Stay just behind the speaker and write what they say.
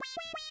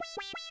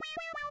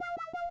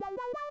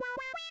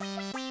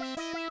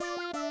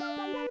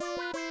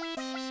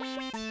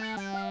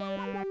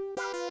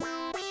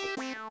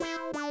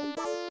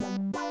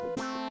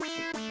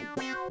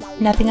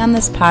Nothing on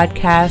this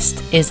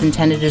podcast is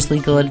intended as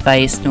legal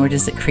advice, nor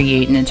does it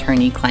create an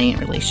attorney-client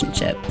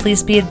relationship.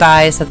 Please be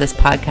advised that this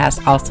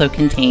podcast also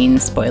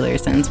contains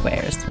spoilers and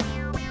swears.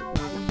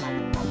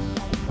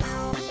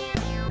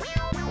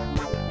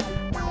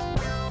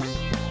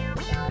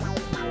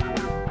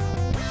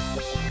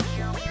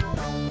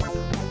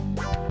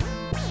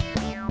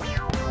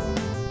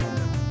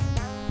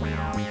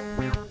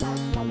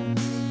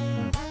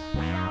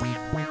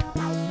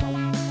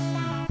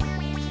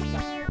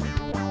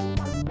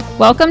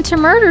 Welcome to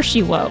Murder,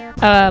 She Woke,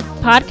 a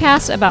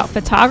podcast about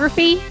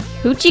photography,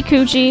 hoochie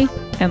coochie,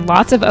 and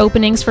lots of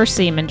openings for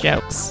seaman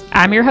jokes.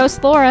 I'm your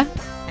host, Laura.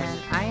 And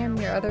I am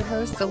your other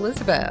host,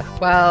 Elizabeth.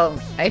 Well,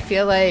 I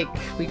feel like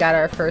we got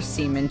our first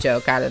seaman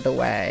joke out of the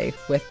way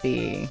with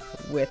the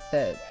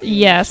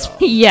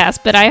Yes,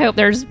 but I hope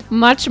there's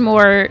much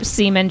more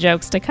seaman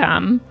jokes to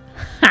come.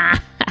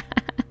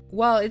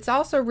 Well, it's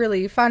also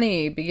really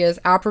funny because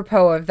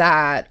apropos of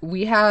that,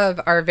 we have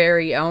our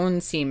very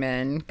own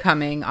seaman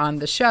coming on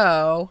the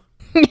show.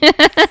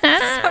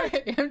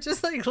 Sorry, I'm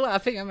just like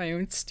laughing at my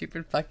own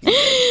stupid fucking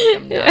jokes. Like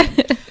I'm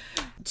done.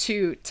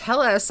 To tell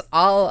us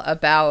all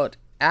about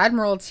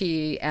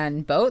admiralty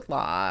and boat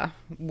law,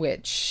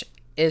 which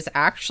is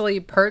actually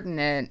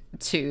pertinent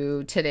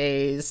to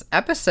today's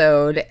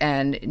episode,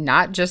 and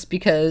not just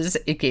because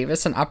it gave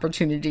us an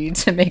opportunity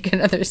to make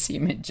another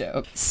seaman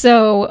joke.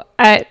 So,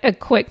 a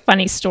quick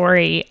funny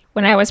story.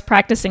 When I was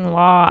practicing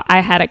law,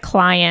 I had a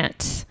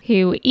client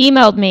who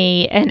emailed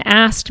me and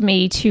asked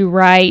me to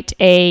write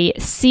a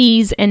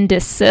cease and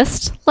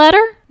desist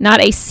letter.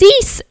 Not a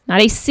cease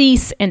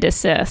and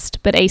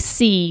desist, but a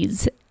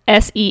cease,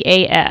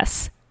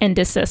 S-E-A-S. and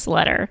desist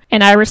letter.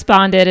 And I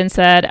responded and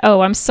said,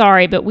 "Oh, I'm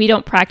sorry, but we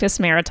don't practice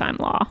maritime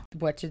law."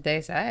 What did they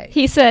say?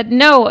 He said,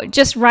 "No,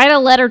 just write a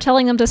letter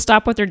telling them to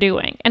stop what they're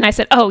doing." And I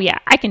said, "Oh yeah,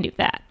 I can do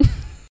that."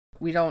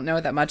 We don't know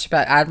that much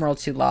about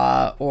admiralty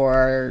law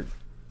or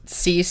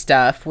sea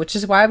stuff, which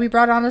is why we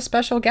brought on a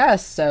special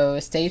guest. So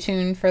stay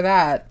tuned for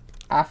that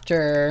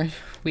after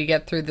we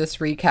get through this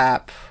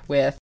recap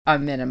with a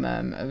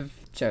minimum of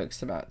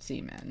jokes about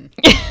seamen.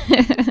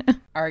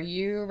 Are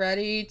you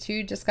ready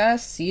to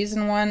discuss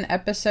Season 1,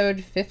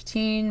 Episode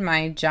 15,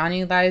 My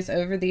Johnny Lies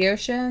Over the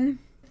Ocean?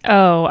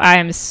 Oh, I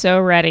am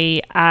so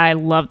ready. I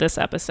love this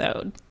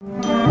episode.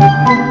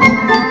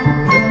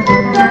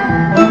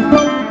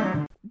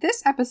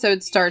 This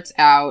episode starts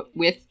out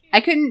with,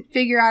 I couldn't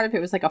figure out if it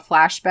was like a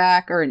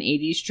flashback or an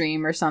 80s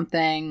dream or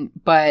something,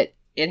 but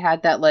it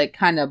had that like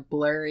kind of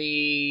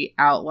blurry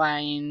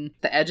outline.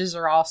 The edges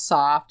are all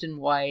soft and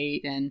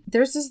white. And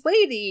there's this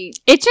lady.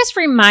 It just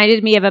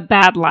reminded me of a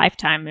bad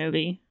Lifetime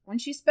movie. When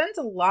she spends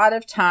a lot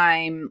of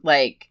time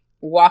like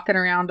walking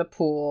around a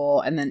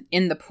pool and then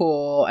in the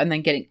pool and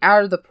then getting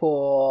out of the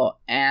pool.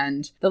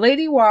 And the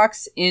lady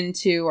walks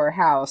into her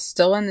house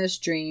still in this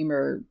dream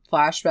or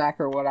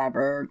flashback or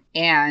whatever.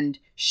 And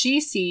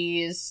she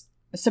sees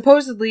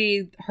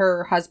supposedly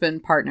her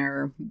husband,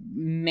 partner,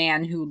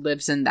 man who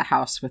lives in the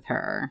house with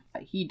her.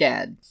 He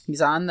dead.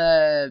 He's on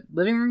the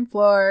living room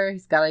floor.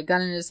 He's got a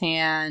gun in his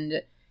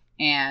hand.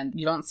 And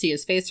you don't see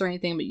his face or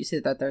anything, but you see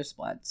that there's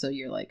blood. So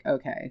you're like,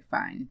 okay,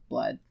 fine.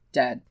 Blood.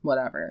 Dead.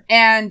 Whatever.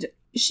 And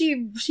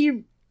she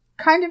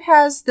kind of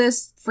has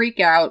this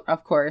freak out,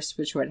 of course,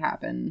 which would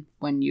happen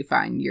when you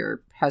find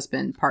your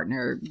husband,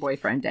 partner,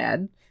 boyfriend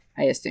dead,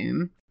 I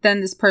assume.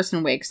 Then this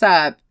person wakes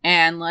up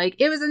and like,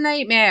 it was a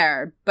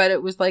nightmare, but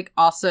it was like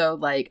also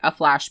like a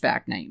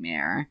flashback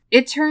nightmare.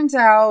 It turns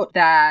out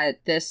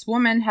that this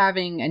woman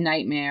having a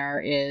nightmare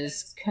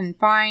is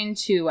confined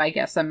to, I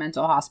guess, a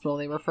mental hospital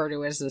they refer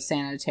to as a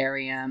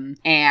sanitarium.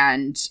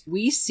 And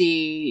we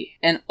see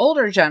an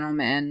older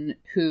gentleman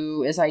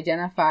who is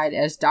identified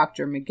as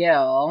Dr.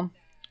 McGill,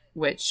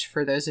 which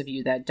for those of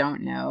you that don't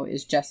know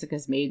is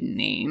Jessica's maiden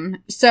name.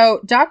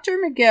 So Dr.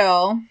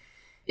 McGill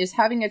is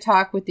having a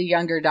talk with the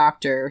younger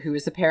doctor, who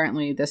is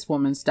apparently this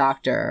woman's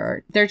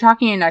doctor. They're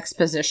talking in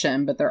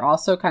exposition, but they're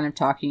also kind of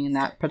talking in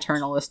that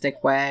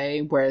paternalistic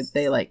way where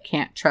they like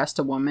can't trust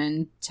a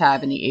woman to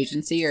have any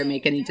agency or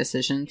make any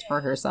decisions for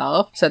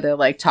herself. So they're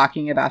like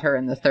talking about her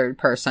in the third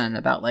person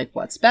about like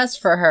what's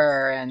best for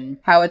her and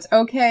how it's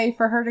okay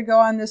for her to go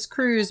on this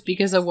cruise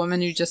because a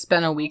woman who just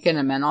spent a week in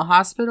a mental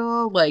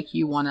hospital, like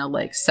you want to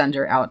like send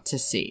her out to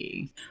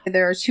sea.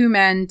 There are two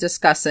men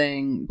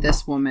discussing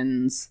this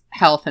woman's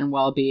health and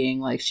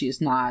well-being, like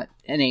she's not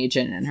an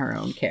agent in her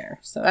own care.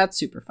 So that's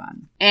super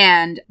fun.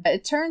 And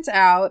it turns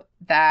out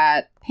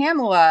that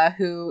Pamela,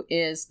 who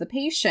is the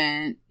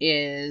patient,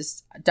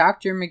 is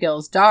Dr.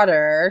 McGill's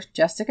daughter,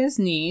 Jessica's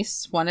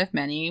niece, one of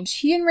many.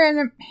 She and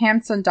Random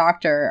Handsome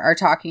Doctor are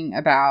talking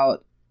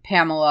about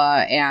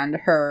Pamela and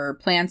her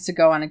plans to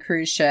go on a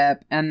cruise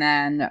ship, and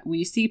then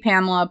we see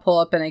Pamela pull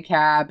up in a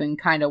cab and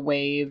kind of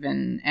wave,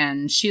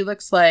 and she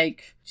looks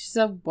like she's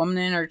a woman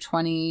in her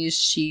 20s.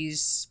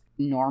 She's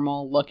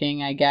normal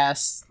looking, I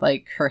guess.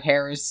 Like, her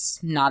hair is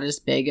not as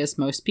big as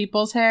most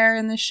people's hair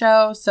in the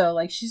show. So,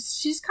 like,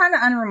 she's kind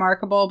of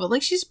unremarkable, but,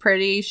 like, she's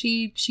pretty.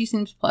 She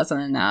seems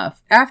pleasant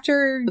enough.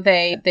 After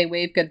they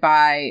wave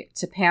goodbye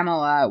to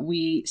Pamela,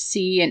 we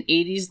see an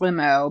 80s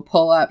limo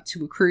pull up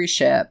to a cruise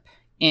ship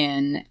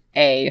in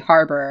a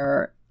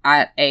harbor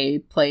at a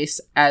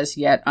place as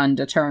yet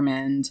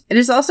undetermined. It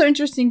is also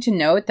interesting to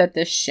note that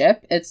this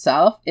ship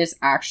itself is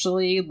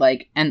actually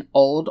like an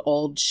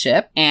old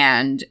ship,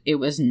 and it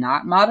was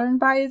not modern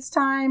by its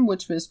time,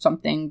 which was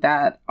something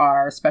that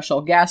our special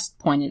guest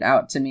pointed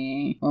out to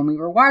me when we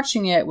were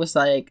watching it. Was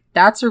like,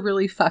 that's a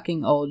really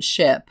fucking old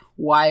ship.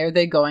 Why are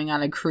they going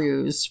on a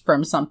cruise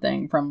from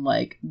something from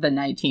like the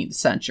 19th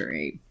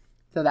century?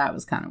 So that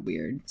was kind of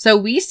weird. So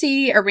we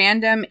see a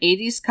random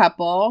 80s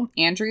couple,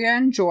 Andrea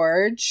and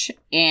George,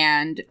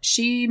 and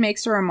she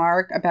makes a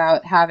remark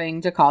about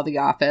having to call the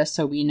office,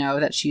 so we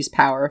know that she's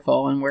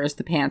powerful and wears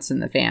the pants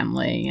in the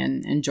family,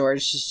 and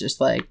George is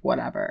just like,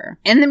 whatever.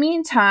 In the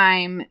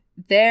meantime,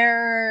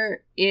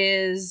 there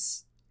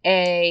is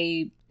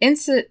a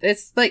incident.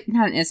 It's like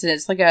not an incident,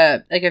 it's like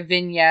a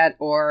vignette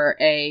or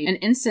an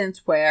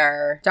instance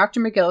where Dr.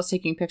 McGill is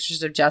taking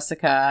pictures of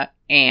Jessica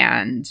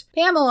and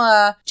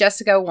Pamela.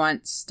 Jessica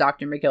wants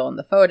Dr. McGill in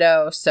the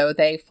photo, so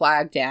they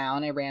flag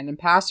down a random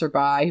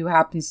passerby who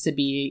happens to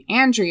be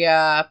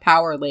Andrea,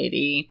 Power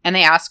Lady, and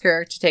they ask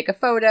her to take a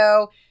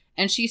photo.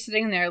 And she's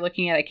sitting there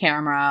looking at a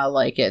camera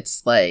like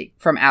it's like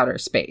from outer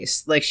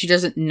space. Like, she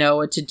doesn't know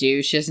what to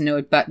do. She doesn't know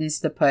what buttons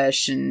to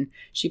push. And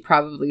she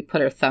probably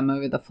put her thumb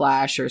over the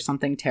flash or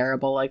something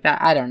terrible like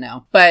that. I don't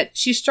know. But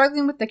she's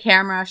struggling with the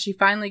camera. She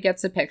finally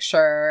gets a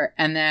picture.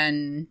 And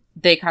then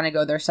they kind of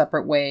go their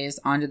separate ways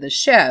onto the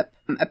ship.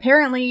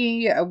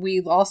 Apparently,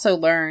 we also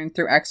learned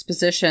through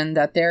exposition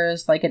that there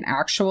is like an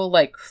actual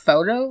like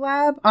photo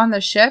lab on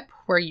the ship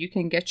where you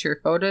can get your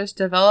photos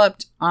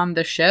developed on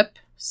the ship.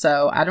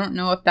 So I don't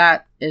know if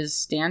that is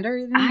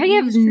standard. I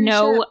have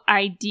no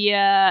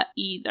idea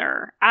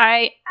either.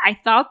 I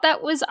thought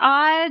that was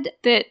odd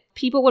that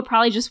people would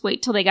probably just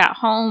wait till they got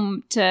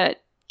home to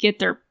get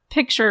their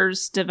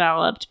pictures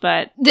developed,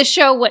 but the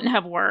show wouldn't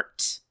have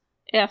worked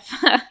if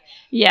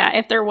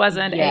if there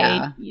wasn't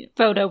a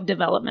photo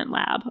development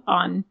lab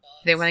on.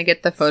 They want to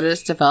get the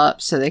photos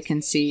developed so they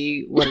can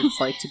see what it's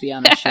like to be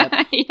on the ship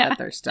that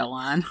they're still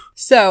on.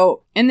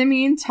 So, in the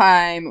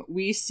meantime,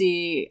 we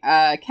see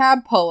a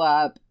cab pull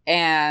up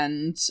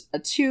and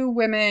two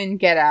women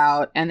get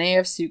out and they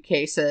have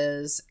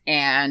suitcases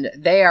and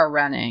they are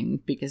running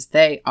because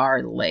they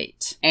are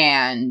late.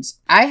 And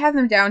I have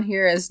them down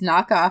here as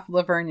knockoff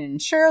Laverne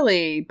and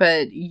Shirley,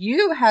 but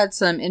you had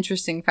some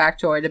interesting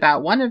factoid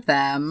about one of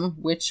them,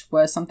 which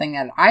was something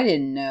that I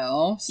didn't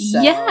know.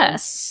 So.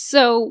 Yes.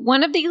 So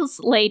one of these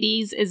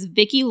ladies is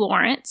Vicki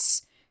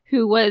Lawrence,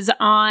 who was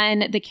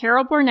on the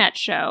Carol Burnett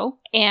show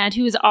and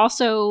who is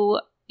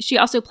also... She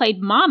also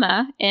played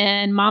Mama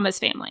in Mama's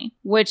Family,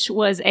 which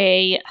was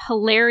a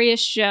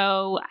hilarious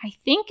show, I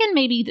think in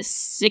maybe the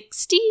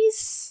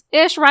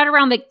 60s-ish, right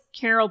around the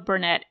Carol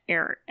Burnett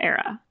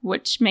era,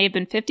 which may have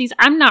been 50s.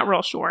 I'm not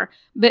real sure,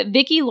 but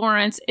Vicki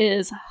Lawrence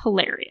is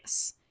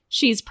hilarious.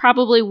 She's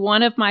probably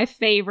one of my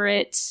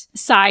favorite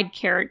side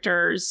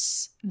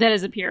characters that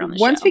has appeared on the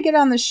show. Once we get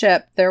on the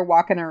ship, they're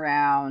walking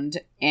around,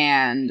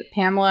 and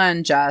Pamela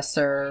and Jess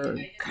are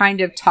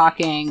kind of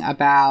talking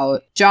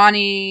about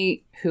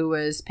Johnny, who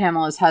was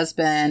Pamela's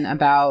husband,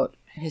 about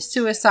his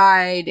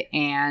suicide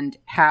and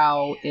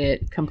how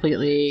it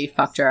completely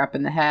fucked her up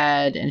in the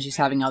head, and she's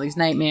having all these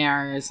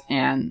nightmares,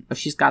 and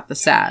she's got the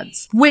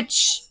SADS,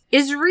 which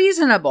is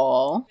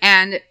reasonable,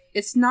 and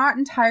it's not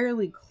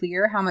entirely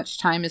clear how much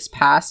time has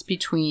passed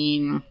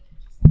between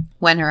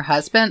when her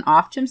husband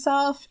offed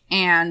himself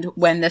and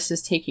when this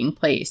is taking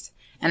place.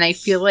 And I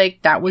feel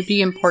like that would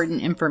be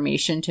important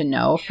information to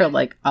know for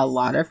like a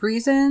lot of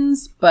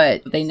reasons,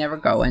 but they never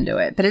go into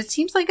it. But it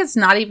seems like it's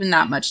not even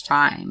that much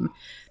time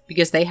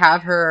because they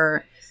have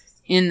her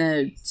in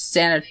the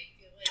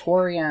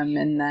sanatorium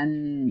and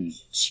then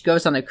she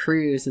goes on a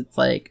cruise. It's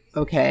like,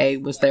 okay,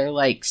 was there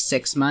like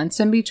 6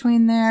 months in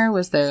between there?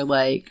 Was there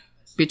like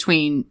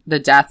between the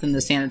death and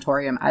the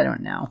sanatorium? I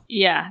don't know.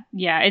 Yeah,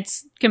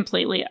 it's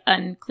completely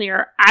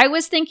unclear. I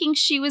was thinking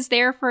she was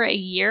there for a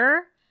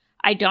year.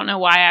 I don't know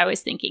why I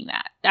was thinking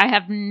that. I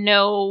have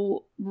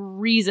no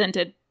reason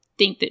to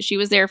think that she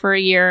was there for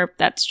a year.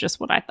 That's just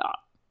what I thought.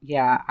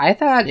 Yeah, I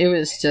thought it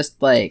was just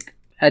like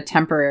a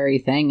temporary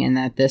thing and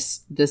that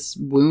this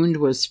wound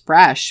was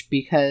fresh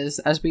because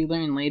as we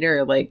learn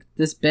later, like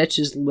this bitch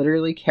is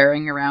literally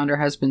carrying around her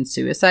husband's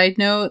suicide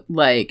note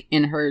like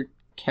in her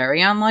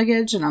carry-on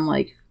luggage. And I'm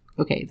like,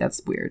 okay,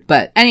 that's weird.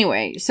 But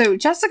anyway, so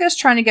Jessica's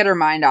trying to get her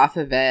mind off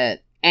of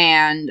it.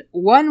 And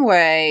one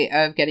way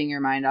of getting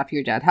your mind off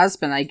your dead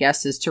husband, I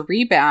guess, is to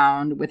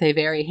rebound with a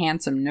very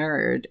handsome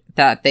nerd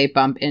that they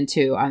bump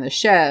into on the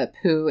ship,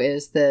 who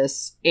is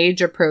this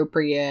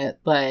age-appropriate,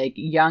 like,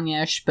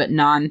 youngish but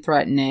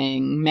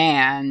non-threatening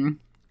man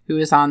who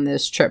is on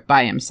this trip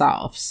by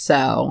himself.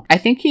 So I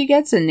think he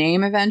gets a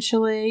name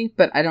eventually,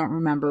 but I don't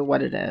remember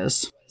what it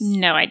is.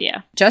 No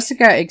idea.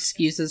 Jessica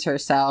excuses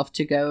herself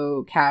to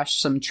go cash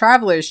some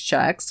traveler's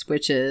checks,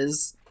 which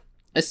is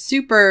a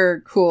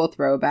super cool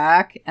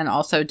throwback. And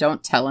also,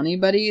 don't tell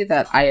anybody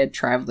that I had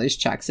traveler's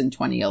checks in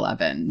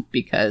 2011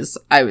 because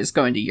I was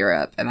going to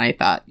Europe and I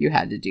thought you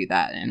had to do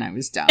that and I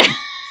was dumb.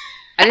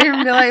 I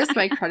didn't realize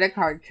my credit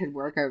card could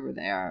work over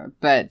there,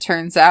 but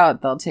turns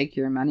out they'll take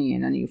your money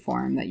in any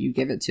form that you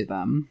give it to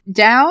them.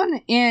 Down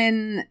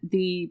in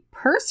the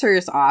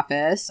purser's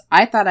office,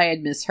 I thought I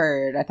had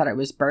misheard. I thought it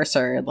was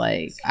bursar,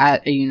 like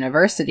at a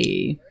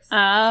university.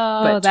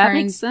 Oh, that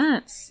makes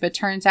sense. But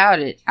turns out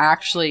it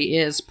actually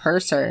is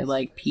purser,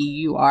 like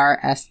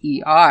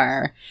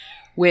Purser,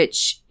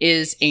 which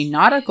is a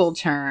nautical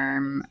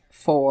term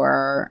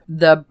for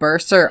the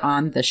bursar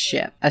on the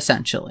ship,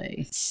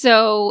 essentially.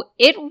 So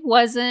it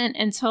wasn't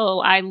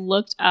until I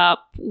looked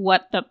up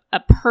what a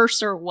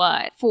purser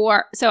was.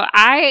 So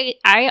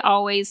I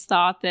always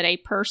thought that a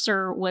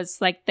purser was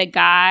like the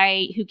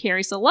guy who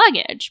carries the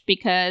luggage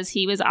because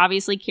he was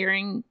obviously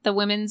carrying the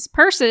women's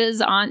purses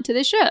onto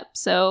the ship.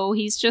 So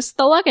he's just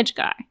the luggage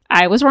guy.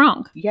 I was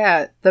wrong.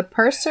 Yeah, the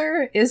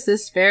purser is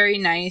this very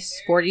nice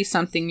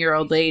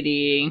 40-something-year-old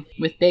lady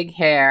with big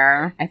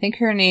hair. I think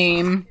her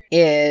name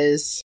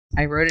is,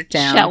 I wrote it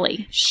down.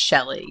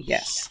 Shelley,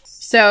 yes.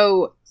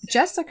 So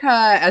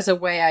Jessica, as a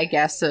way, I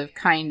guess, of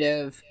kind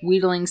of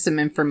wheedling some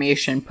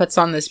information, puts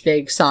on this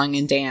big song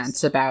and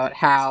dance about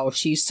how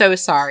she's so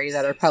sorry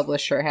that her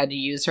publisher had to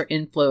use her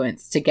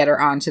influence to get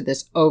her onto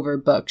this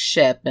overbooked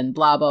ship and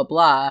blah, blah,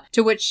 blah.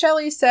 To which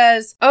Shelley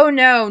says, oh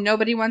no,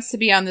 nobody wants to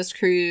be on this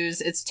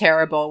cruise. It's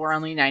terrible. We're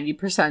only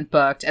 90%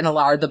 booked and a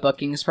lot of the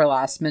bookings were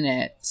last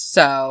minute.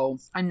 So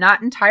I'm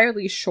not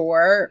entirely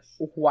sure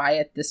why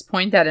at this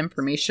point that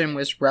information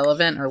was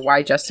relevant or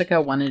why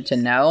Jessica wanted to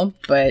know,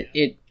 but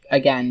it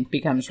again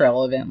becomes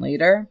relevant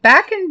later.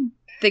 Back in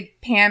the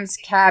Pam's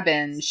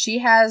cabin, she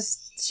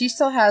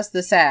still has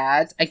this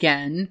ad,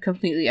 again,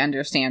 completely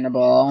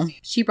understandable.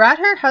 She brought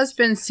her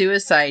husband's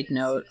suicide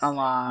note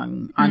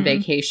along on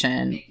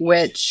vacation,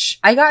 which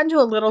I got into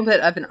a little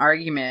bit of an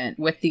argument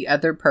with the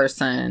other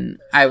person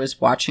I was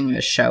watching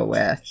the show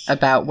with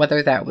about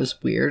whether that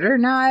was weird or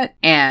not.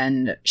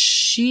 And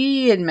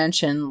she had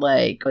mentioned,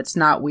 like, it's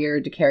not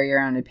weird to carry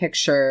around a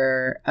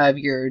picture of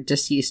your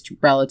deceased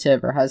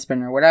relative or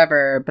husband or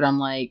whatever, but I'm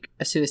like,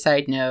 a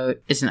suicide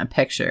note isn't a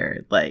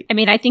picture. Like, I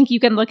mean, I think you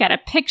can look at a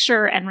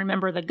picture and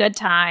remember the good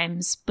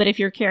times, but if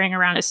you're carrying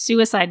around a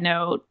suicide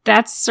note,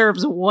 that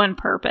serves one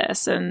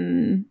purpose.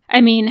 And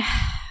I mean,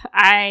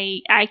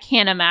 I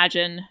can't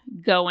imagine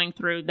going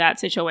through that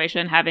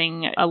situation,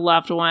 having a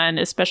loved one,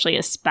 especially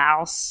a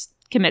spouse,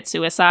 commit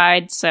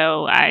suicide.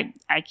 So I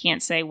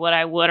can't say what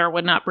I would or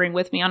would not bring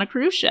with me on a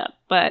cruise ship,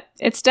 but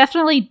it's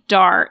definitely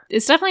dark.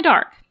 It's definitely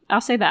dark.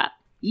 I'll say that.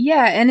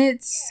 Yeah, and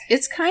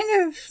it's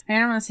kind of, I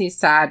don't want to say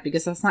sad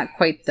because that's not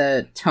quite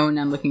the tone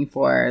I'm looking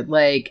for.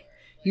 Like,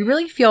 you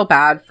really feel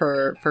bad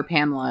for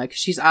Pamela because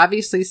she's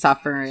obviously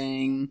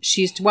suffering.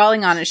 She's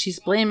dwelling on it. She's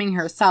blaming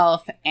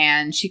herself.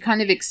 And she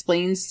kind of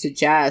explains to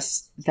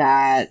Jess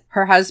that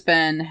her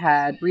husband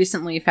had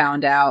recently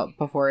found out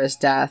before his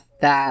death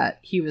that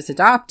he was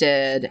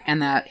adopted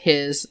and that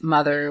his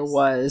mother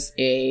was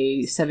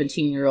a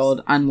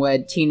 17-year-old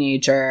unwed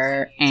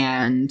teenager.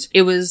 And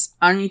it was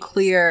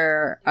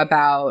unclear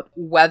about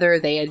whether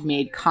they had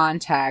made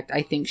contact.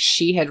 I think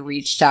she had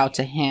reached out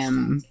to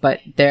him, but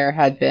there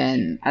had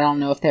been, I don't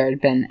know if there had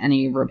been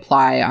any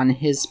reply on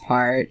his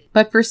part.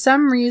 But for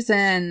some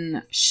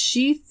reason,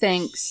 she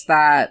thinks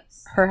that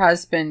her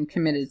husband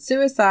committed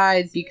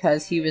suicide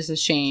because he was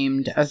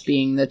ashamed of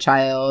being the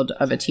child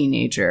of a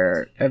teenage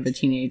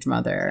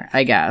mother,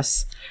 I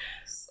guess.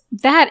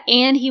 That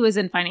and he was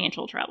in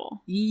financial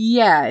trouble.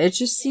 Yeah, it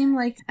just seemed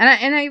like,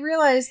 and I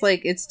realized,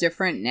 like, it's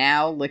different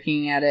now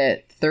looking at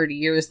it 30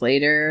 years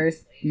later.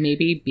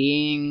 Maybe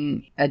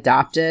being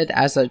adopted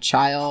as a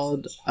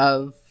child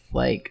of,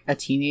 like, a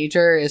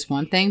teenager is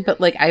one thing, but,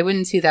 like, I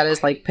wouldn't see that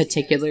as, like,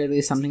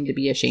 particularly something to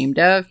be ashamed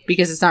of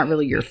because it's not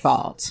really your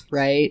fault,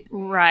 right?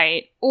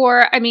 Right.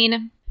 Or, I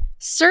mean,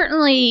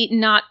 certainly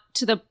not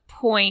to the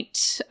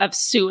point of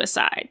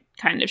suicide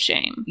kind of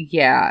shame.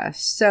 Yeah.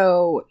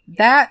 So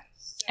that,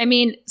 I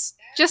mean,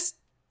 just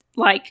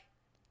like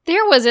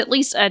there was at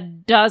least a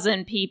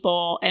dozen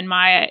people in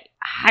my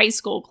high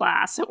school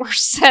class that were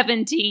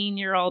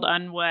 17-year-old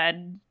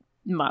unwed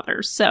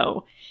mothers.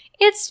 So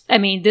it's, I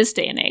mean, this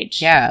day and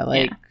age. Yeah,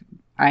 like,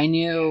 I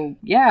knew,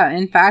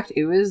 in fact,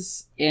 it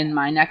was in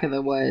my neck of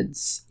the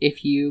woods.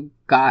 If you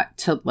got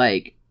to,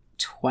 like,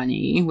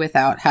 20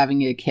 without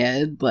having a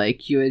kid,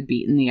 like, you had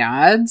beaten the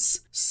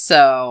odds.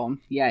 So,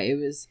 yeah, it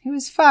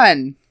was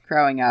fun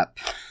growing up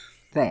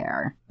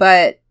there.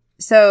 But,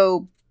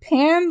 so,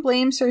 Pam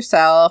blames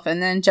herself,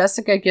 and then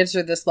Jessica gives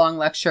her this long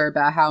lecture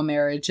about how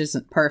marriage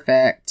isn't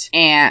perfect.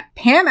 And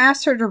Pam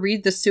asks her to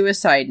read the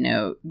suicide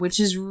note, which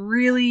is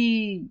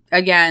really,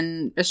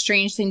 again, a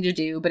strange thing to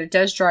do, but it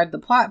does drive the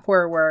plot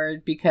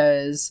forward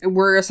because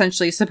we're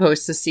essentially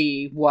supposed to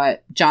see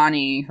what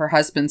Johnny, her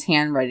husband's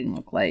handwriting,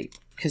 looked like,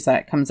 because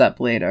that comes up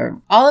later.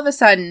 All of a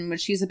sudden, when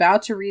she's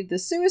about to read the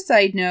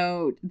suicide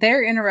note,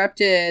 they're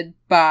interrupted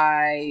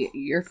by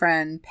your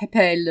friend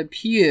Pepe Le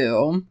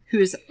Pew,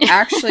 who's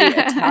actually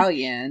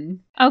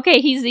Italian.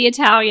 Okay, he's the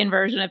Italian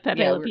version of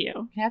Pepe Le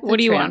Pew. What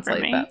do you want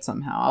from me? That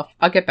somehow.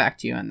 I'll get back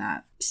to you on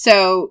that.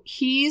 So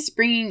he's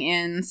bringing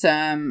in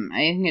some, I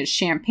think it's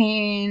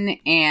champagne,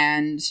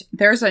 and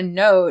there's a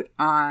note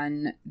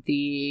on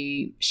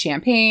the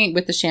champagne.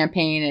 With the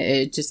champagne,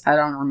 it just, I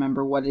don't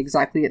remember what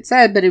exactly it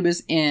said, but it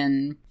was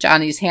in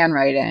Johnny's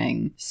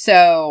handwriting.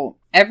 So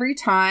every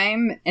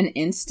time an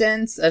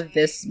instance of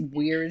this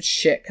weird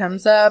shit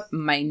comes up,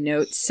 my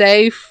notes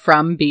say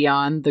 "from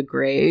beyond the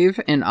grave"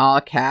 in all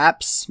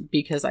caps,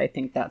 because I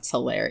think that's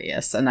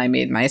hilarious, and I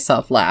made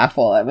myself laugh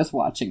while I was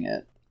watching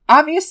it.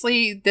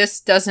 Obviously,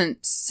 this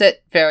doesn't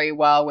sit very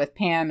well with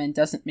Pam and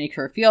doesn't make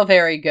her feel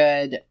very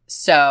good,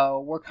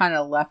 so we're kind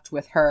of left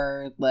with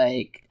her,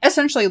 like,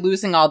 essentially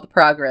losing all the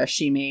progress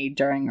she made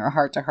during her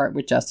heart-to-heart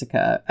with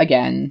Jessica.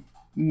 Again,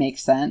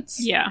 makes sense.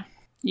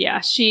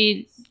 Yeah,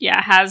 she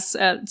has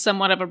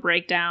somewhat of a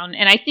breakdown,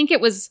 and I think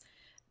it was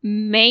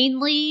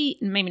mainly,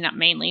 maybe not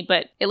mainly,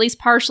 but at least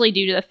partially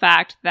due to the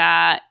fact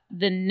that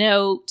the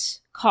note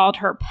called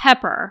her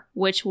Pepper,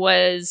 which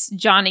was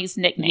Johnny's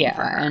nickname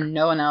for her. And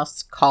no one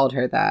else called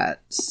her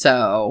that.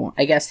 So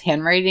I guess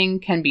handwriting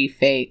can be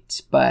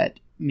faked, but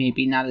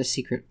maybe not a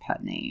secret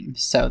pet name.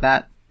 So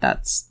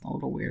that's a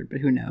little weird, but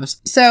who knows?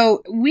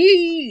 So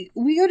we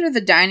go to the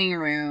dining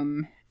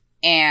room,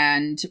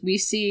 and we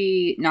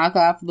see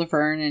Knockoff,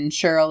 Laverne, and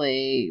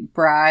Shirley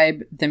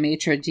bribe the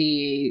maitre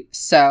d'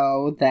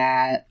 so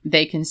that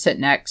they can sit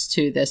next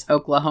to this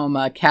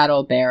Oklahoma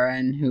cattle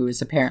baron who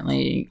is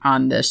apparently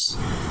on this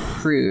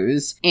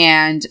cruise.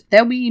 And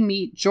then we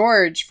meet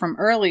George from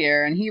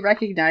earlier, and he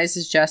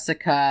recognizes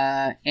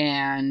Jessica,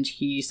 and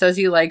he says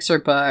he likes her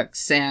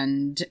books,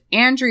 and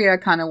Andrea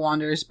kind of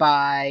wanders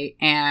by,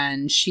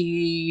 and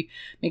she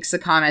makes the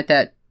comment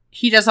that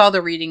he does all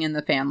the reading in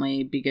the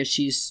family because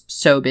she's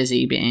so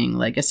busy being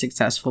like a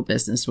successful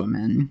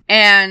businesswoman.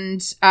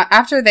 And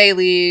after they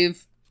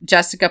leave,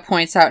 Jessica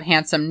points out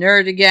handsome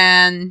nerd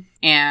again,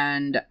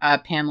 and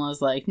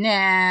Pamela's like,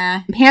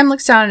 nah. Pam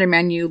looks down at her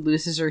menu,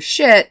 loses her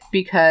shit,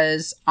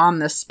 because on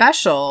the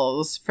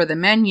specials for the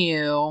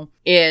menu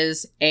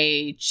is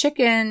a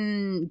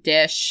chicken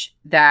dish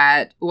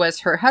that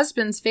was her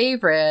husband's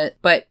favorite,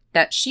 but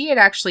that she had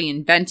actually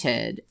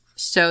invented.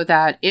 So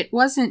that it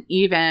wasn't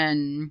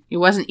even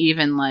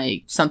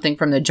like something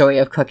from the joy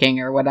of cooking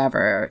or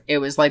whatever. It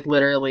was like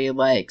literally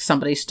like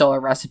somebody stole a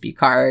recipe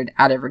card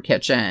out of her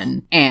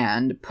kitchen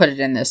and put it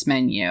in this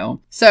menu.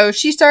 So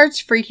she starts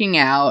freaking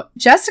out.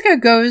 Jessica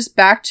goes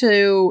back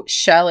to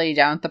Shelley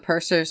down at the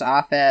purser's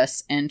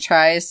office and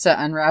tries to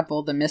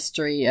unravel the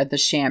mystery of the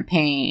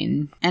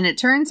champagne. And it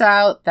turns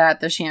out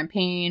that the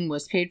champagne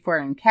was paid for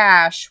in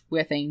cash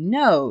with a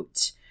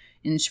note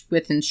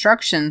with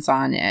instructions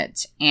on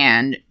it,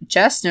 and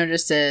Jess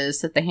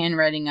notices that the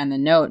handwriting on the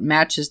note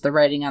matches the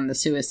writing on the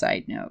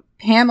suicide note.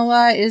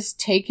 Pamela is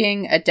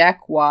taking a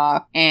deck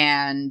walk,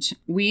 and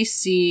we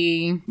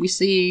see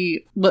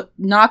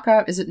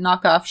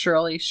knockoff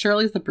Shirley.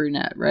 Shirley's the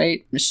brunette,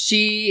 right?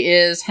 She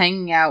is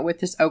hanging out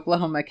with this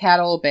Oklahoma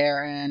cattle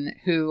baron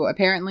who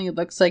apparently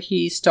looks like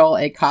he stole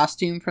a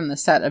costume from the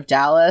set of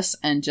Dallas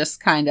and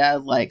just kind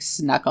of like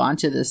snuck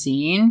onto the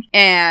scene.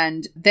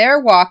 And they're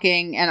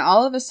walking, and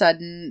all of a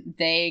sudden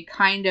they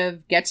kind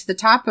of get to the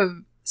top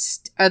of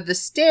a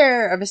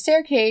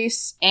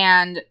staircase,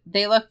 and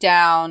they look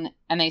down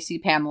and they see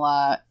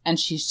Pamela, and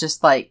she's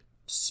just like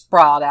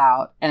sprawled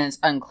out, and it's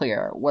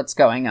unclear what's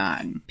going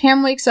on.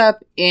 Pam wakes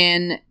up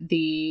in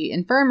the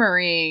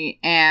infirmary,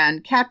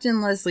 and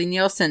Captain Leslie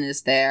Nielsen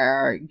is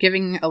there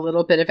giving a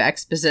little bit of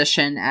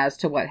exposition as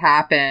to what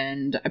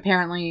happened.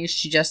 Apparently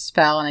she just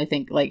fell and I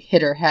think like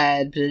hit her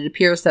head, but it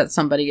appears that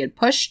somebody had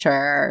pushed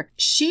her.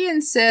 She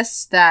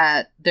insists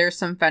that there's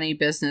some funny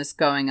business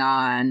going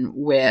on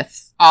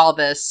with all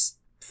this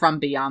from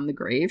beyond the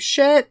grave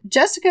shit.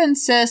 Jessica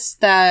insists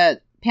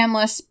that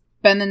Pamela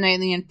spend the night in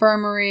the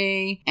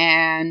infirmary,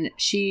 and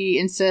she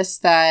insists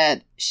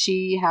that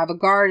she have a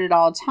guard at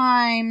all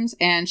times,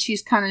 and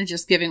she's kind of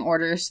just giving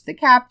orders to the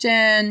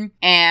captain,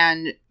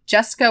 and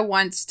Jessica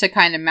wants to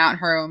kind of mount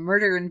her own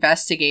murder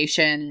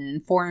investigation and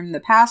inform the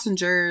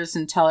passengers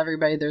and tell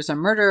everybody there's a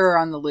murderer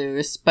on the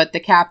loose, but the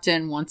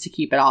captain wants to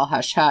keep it all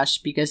hush-hush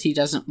because he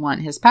doesn't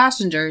want his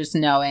passengers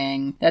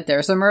knowing that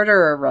there's a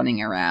murderer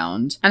running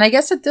around. And I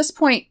guess at this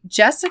point,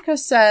 Jessica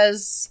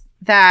says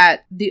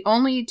that the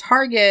only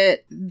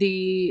target,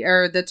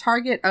 the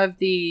target of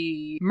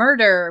the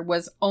murder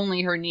was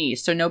only her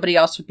niece, so nobody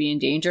else would be in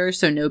danger,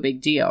 so no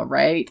big deal,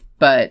 right?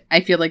 But I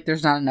feel like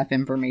there's not enough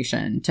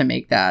information to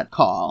make that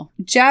call.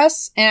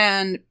 Jess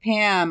and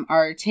Pam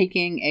are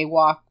taking a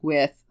walk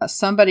with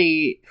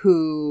somebody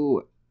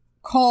who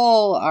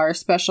Cole, our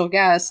special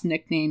guest,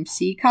 nicknamed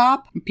Sea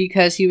Cop,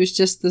 because he was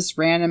just this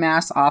random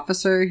ass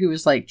officer who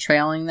was like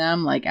trailing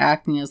them, like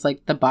acting as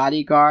like the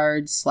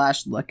bodyguard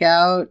 /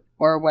 lookout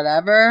or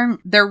whatever.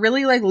 They're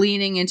really like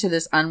leaning into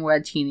this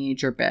unwed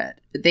teenager bit.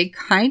 They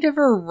kind of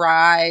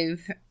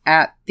arrive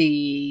at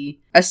the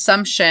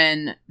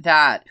assumption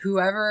that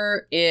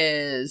whoever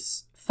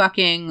is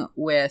fucking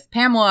with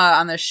Pamela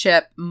on the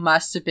ship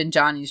must have been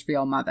Johnny's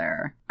real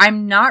mother.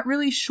 I'm not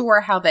really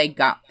sure how they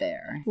got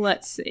there.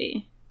 Let's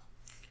see.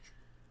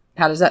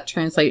 How does that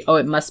translate? Oh,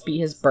 it must be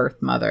his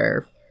birth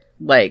mother,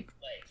 like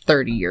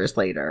 30 years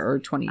later or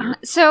 20 years.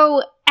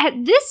 So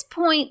at this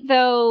point,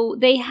 though,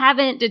 they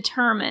haven't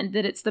determined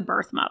that it's the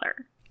birth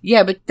mother.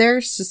 Yeah, but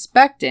they're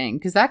suspecting,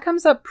 because that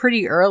comes up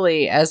pretty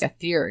early as a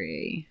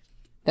theory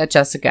that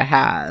Jessica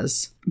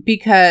has.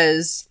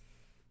 Because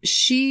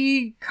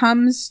she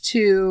comes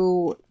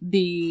to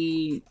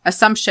the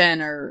assumption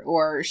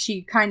or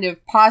she kind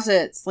of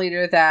posits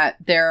later that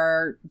there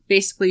are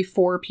basically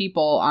 4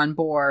 people on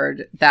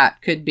board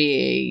that could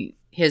be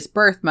his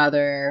birth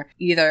mother,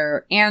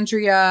 either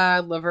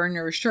Andrea, Laverne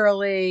or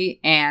Shirley,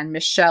 and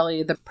Miss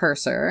Shelley, the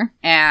purser,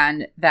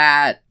 and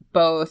that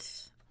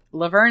both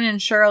Laverne and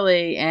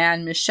Shirley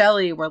and Miss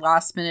Shelley were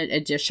last-minute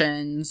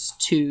additions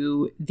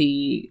to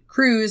the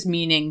cruise,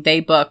 meaning they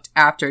booked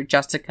after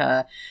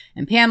Jessica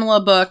and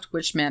Pamela booked,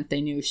 which meant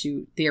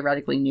she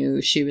theoretically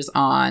knew she was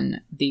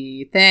on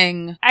the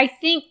thing. I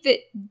think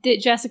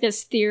that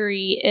Jessica's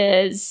theory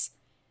is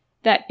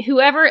that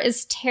whoever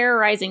is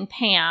terrorizing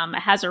Pam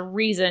has a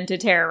reason to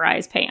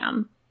terrorize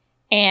Pam,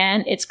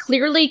 and it's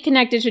clearly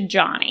connected to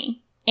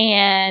Johnny.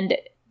 And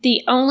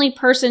the only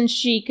person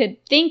she could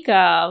think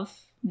of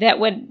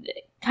that would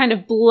kind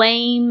of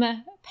blame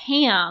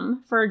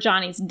Pam for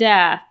Johnny's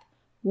death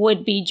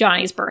would be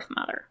Johnny's birth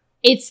mother.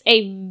 It's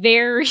a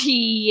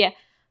very,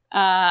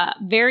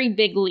 very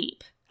big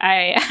leap,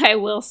 I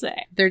will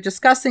say. They're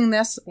discussing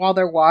this while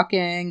they're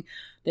walking.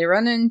 They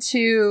run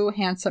into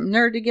Handsome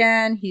Nerd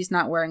again. He's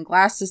not wearing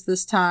glasses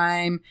this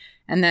time.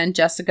 And then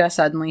Jessica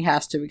suddenly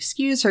has to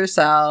excuse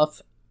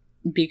herself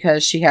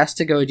because she has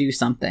to go do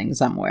something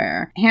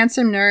somewhere.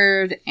 Handsome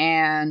Nerd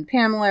and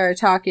Pamela are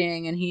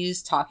talking, and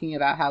he's talking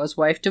about how his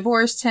wife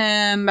divorced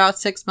him about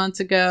 6 months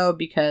ago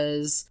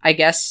because I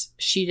guess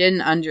she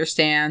didn't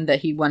understand that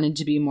he wanted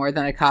to be more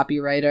than a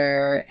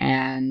copywriter,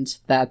 and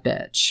that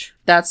bitch.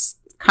 That's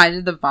kind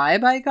of the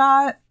vibe I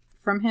got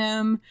from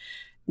him.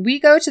 We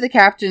go to the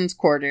captain's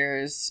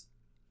quarters,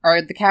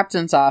 or the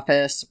captain's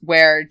office,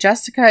 where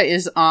Jessica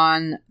is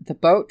on the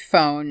boat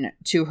phone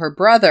to her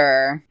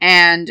brother,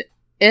 and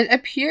it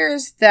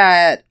appears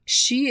that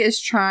she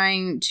is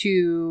trying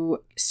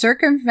to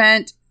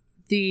circumvent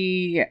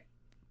the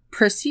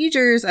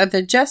procedures of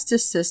the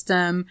justice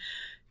system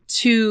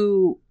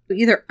to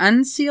either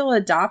unseal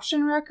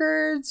adoption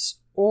records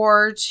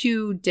or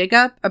to dig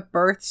up a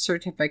birth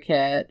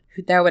certificate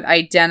that would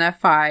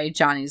identify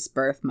Johnny's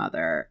birth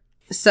mother.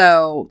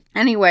 So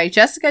anyway,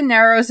 Jessica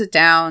narrows it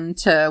down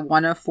to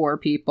 1 of 4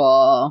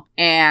 people,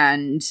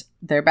 and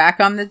they're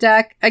back on the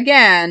deck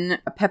again.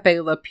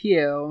 Pepe Le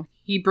Pew.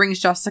 He brings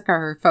Jessica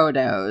her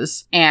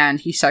photos, and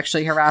he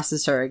sexually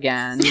harasses her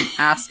again,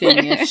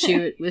 asking if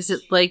she was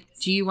it like,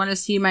 do you want to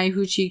see my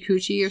hoochie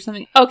coochie or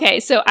something? Okay,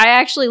 so I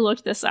actually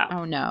looked this up.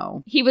 Oh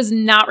no. He was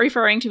not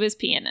referring to his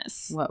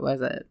penis. What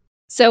was it?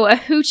 So a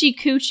hoochie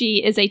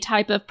coochie is a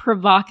type of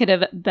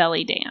provocative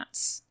belly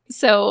dance.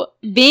 So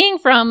being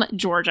from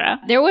Georgia,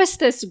 there was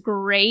this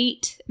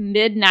great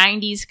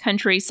mid-90s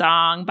country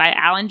song by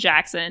Alan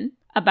Jackson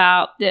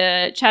about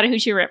the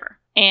Chattahoochee River.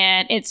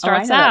 And it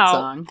starts out,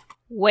 song.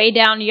 Way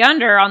down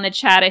yonder on the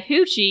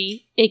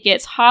Chattahoochee, it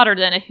gets hotter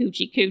than a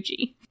hoochie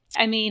coochie.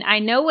 I mean, I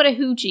know what a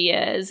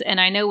hoochie is, and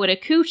I know what a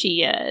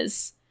coochie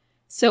is.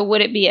 So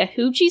would it be a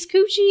hoochie's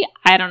coochie?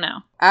 I don't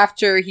know.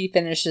 After he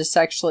finishes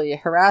sexually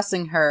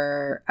harassing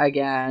her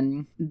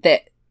again,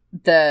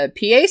 the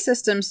PA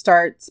system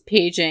starts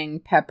paging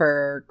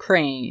Pepper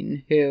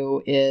Crane,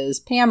 who is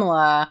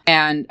Pamela,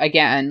 and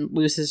again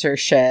loses her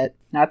shit.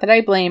 Not that I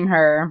blame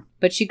her,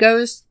 but she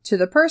goes to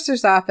the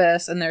purser's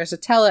office and there's a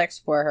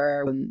telex for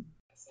her.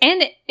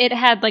 And it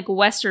had like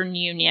Western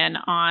Union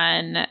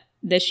on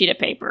the sheet of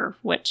paper,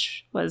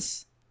 which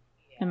was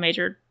a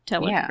major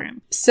telegram.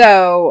 Yeah.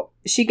 So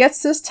she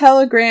gets this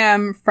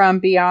telegram from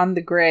beyond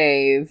the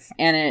grave,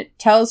 and it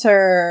tells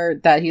her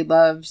that he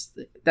loves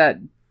that.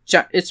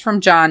 It's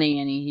from Johnny,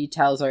 and he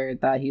tells her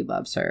that he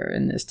loves her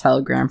in this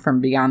telegram from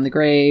beyond the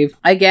grave.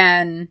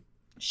 Again,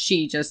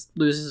 she just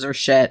loses her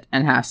shit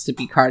and has to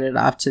be carted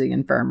off to the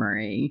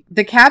infirmary.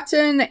 The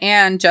captain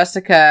and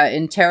Jessica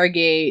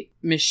interrogate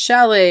Miss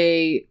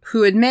Shelley,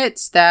 who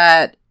admits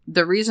that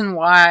the reason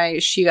why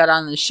she got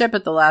on the ship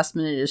at the last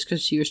minute is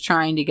because she was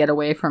trying to get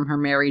away from her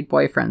married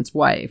boyfriend's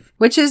wife,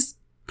 which is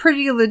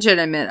pretty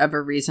legitimate of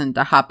a reason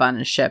to hop on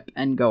a ship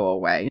and go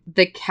away.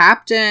 The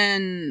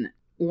captain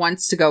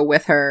wants to go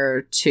with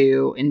her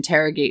to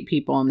interrogate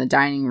people in the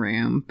dining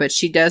room, but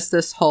she does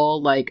this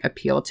whole like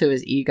appeal to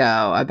his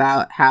ego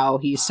about how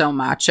he's so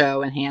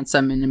macho and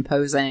handsome and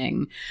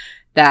imposing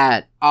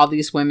that all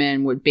these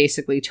women would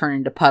basically turn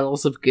into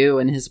puddles of goo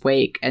in his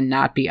wake and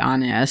not be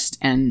honest,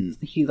 and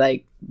he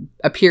like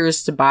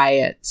appears to buy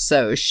it.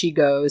 So she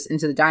goes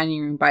into the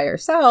dining room by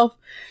herself,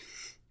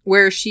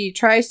 where she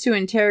tries to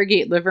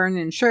interrogate Laverne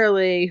and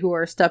Shirley, who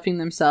are stuffing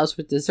themselves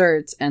with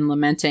desserts and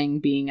lamenting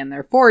being in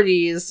their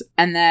 40s.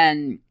 And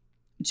then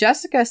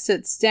Jessica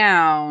sits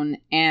down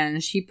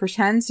and she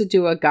pretends to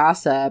do a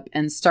gossip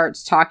and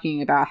starts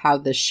talking about how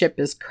the ship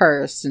is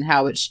cursed and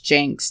how it's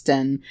jinxed.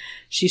 And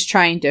she's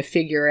trying to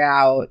figure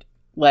out,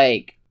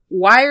 like,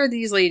 why are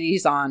these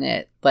ladies on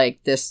it?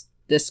 Like, this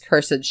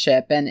cursed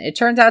ship. And it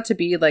turns out to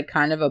be, like,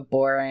 kind of a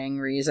boring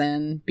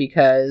reason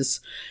because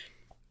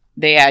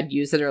they had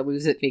use it or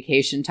lose it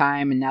vacation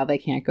time and now they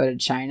can't go to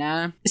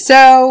China.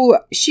 So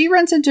she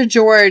runs into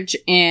George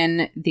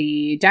in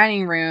the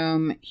dining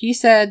room. He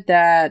said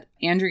that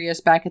Andrea's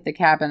back at the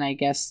cabin, I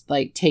guess,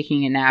 like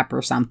taking a nap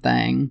or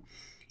something.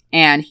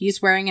 And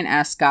he's wearing an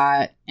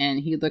ascot and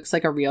he looks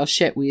like a real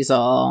shit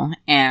weasel.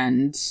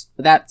 And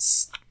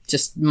that's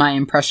just my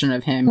impression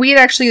of him. We had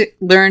actually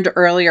learned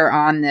earlier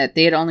on that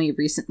they had only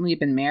recently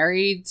been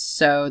married.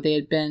 So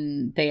they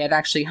had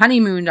actually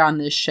honeymooned on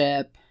this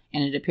ship.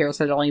 And it appears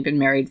they'd only been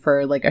married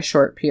for like a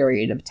short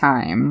period of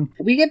time.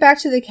 We get back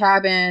to the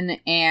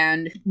cabin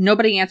and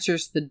nobody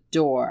answers the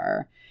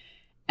door.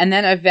 And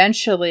then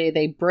eventually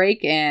they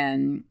break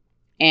in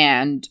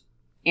and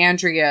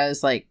Andrea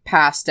is like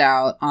passed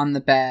out on the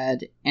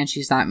bed and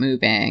she's not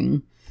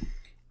moving.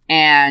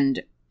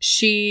 And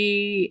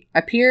she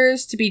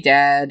appears to be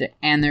dead.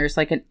 And there's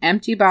like an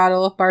empty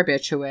bottle of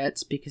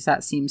barbiturates because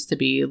that seems to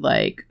be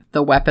like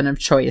the weapon of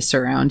choice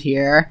around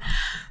here.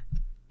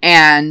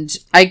 And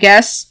I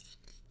guess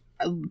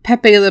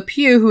Pepe Le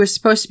Pew, who was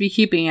supposed to be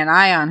keeping an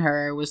eye on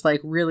her, was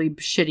like really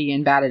shitty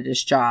and bad at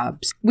his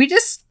job. We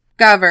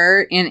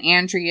discover in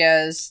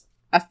Andrea's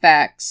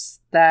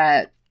effects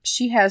that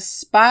she has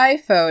spy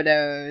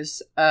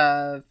photos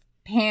of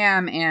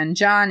Pam and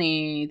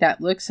Johnny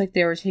that looks like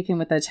they were taken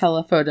with a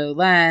telephoto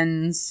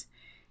lens.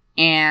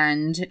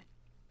 And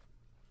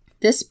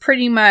this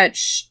pretty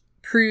much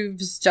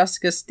proves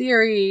Jessica's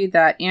theory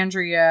that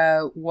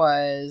Andrea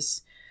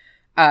was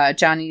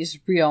Johnny's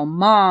real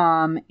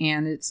mom,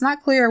 and it's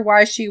not clear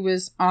why she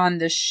was on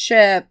the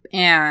ship,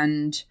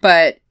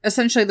 but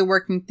essentially the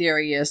working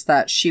theory is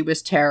that she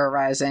was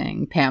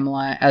terrorizing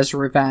Pamela as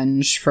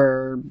revenge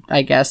for,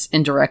 I guess,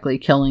 indirectly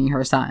killing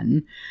her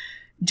son.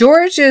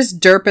 George is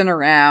derping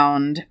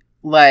around,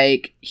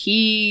 like,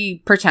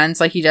 he pretends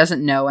like he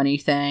doesn't know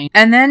anything,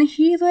 and then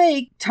he,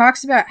 like,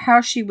 talks about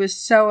how she was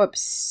so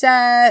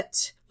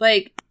upset.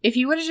 Like, if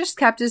he would have just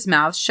kept his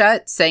mouth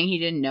shut, saying he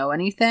didn't know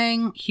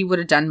anything, he would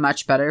have done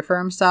much better for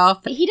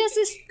himself. He does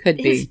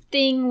this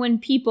thing when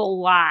people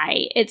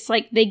lie. It's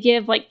like they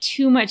give, like,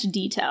 too much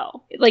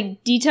detail.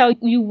 Like, detail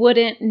you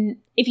wouldn't...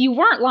 If you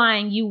weren't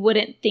lying, you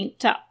wouldn't think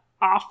to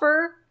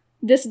offer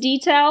this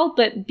detail.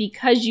 But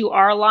because you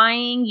are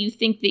lying, you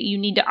think that you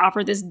need to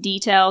offer this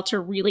detail to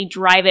really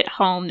drive it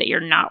home that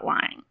you're not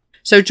lying.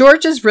 So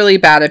George is really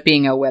bad at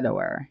being a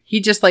widower. He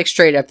just like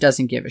straight up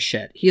doesn't give a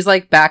shit. He's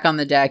like back on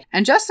the deck.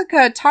 And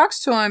Jessica talks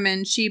to him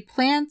and she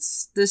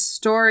plants this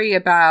story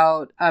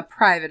about a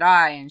private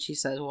eye. And she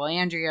says, well,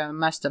 Andrea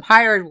must have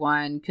hired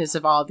one because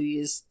of all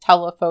these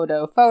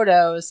telephoto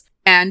photos.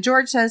 And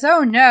George says,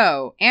 oh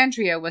no,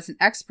 Andrea was an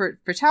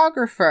expert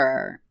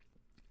photographer.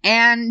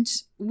 And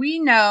we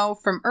know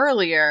from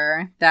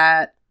earlier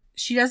that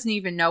she doesn't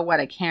even know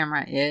what a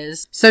camera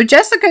is. So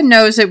Jessica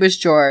knows it was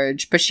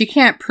George, but she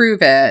can't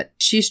prove it.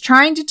 She's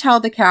trying to tell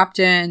the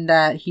captain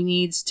that he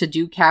needs to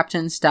do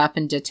captain stuff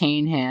and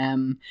detain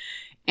him.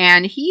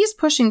 And he's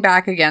pushing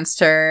back against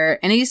her,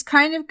 and he's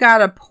kind of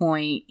got a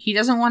point. He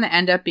doesn't want to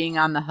end up being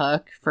on the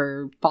hook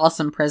for false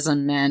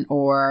imprisonment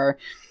or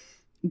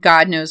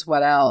God knows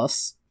what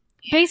else.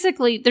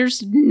 Basically,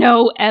 there's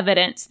no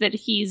evidence that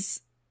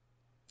he's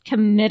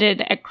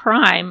committed a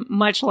crime,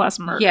 much less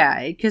murder.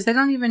 Yeah, because they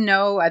don't even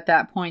know at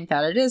that point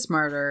that it is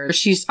murder.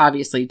 She's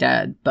obviously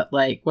dead, but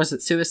like, was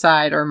it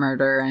suicide or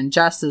murder? And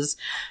Jess is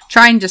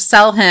trying to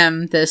sell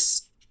him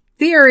this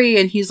theory,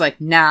 and he's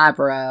like, nah,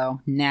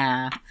 bro,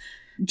 nah.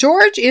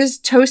 George is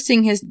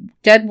toasting his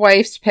dead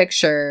wife's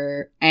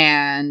picture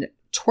and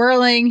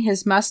twirling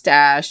his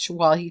mustache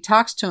while he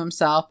talks to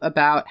himself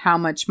about how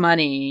much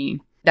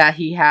money that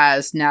he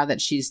has now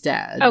that she's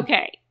dead.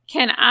 Okay,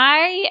 can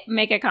I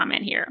make a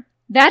comment here?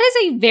 That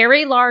is a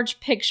very large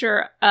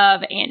picture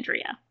of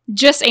Andrea.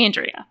 Just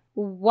Andrea.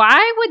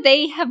 Why would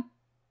they have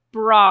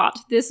brought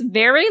this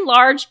very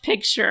large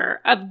picture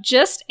of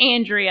just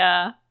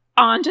Andrea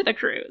onto the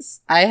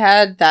cruise? I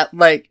had that,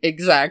 like,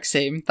 exact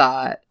same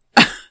thought.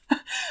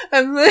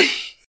 I'm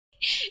like...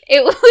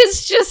 It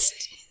was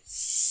just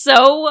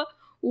so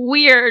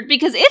weird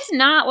because it's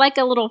not like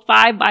a little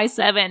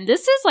 5x7.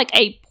 This is like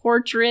a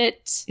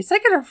portrait. It's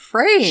like in a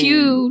frame.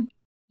 Huge.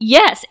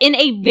 Yes, in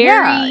a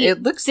very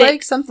it looks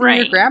like something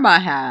frame. your grandma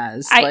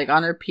has, like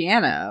on her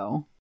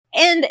piano.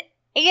 And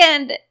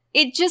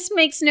it just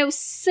makes no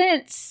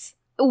sense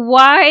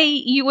why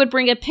you would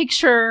bring a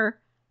picture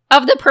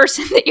of the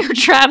person that you're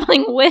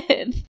traveling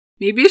with.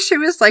 Maybe she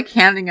was like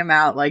handing him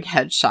out like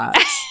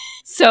headshots.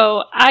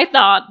 So I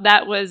thought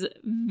that was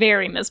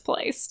very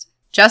misplaced.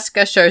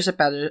 Jessica shows up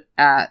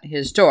at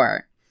his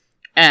door.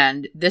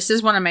 And this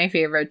is one of my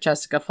favorite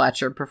Jessica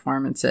Fletcher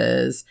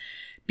performances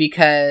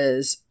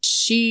because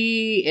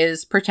she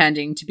is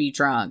pretending to be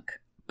drunk,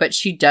 but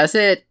she does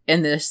it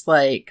in this,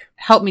 like,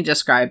 help me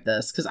describe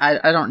this because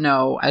I don't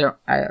know.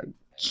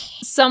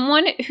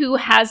 Someone who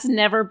has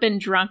never been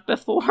drunk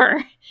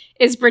before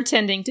is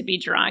pretending to be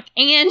drunk,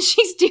 and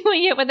she's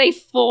doing it with a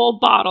full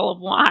bottle of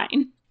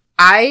wine.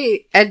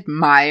 I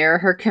admire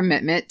her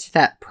commitment to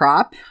that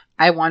prop.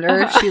 I wonder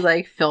if she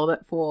like filled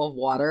it full of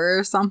water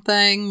or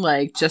something,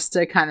 like just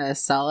to kind of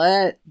sell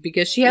it,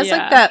 because she has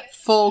like that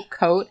full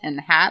coat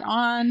and hat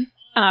on.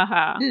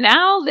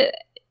 Now that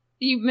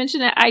you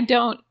mention it, I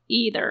don't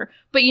either.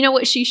 But you know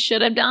what she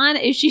should have done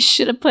is she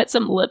should have put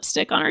some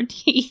lipstick on her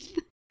teeth.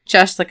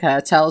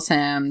 Jessica tells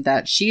him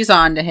that she's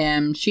on to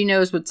him. She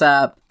knows what's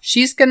up.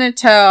 She's going to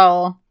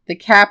tell the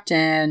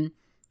captain,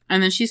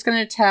 and then she's going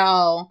to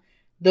tell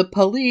the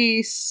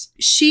police.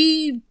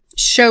 She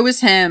shows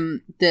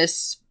him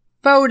this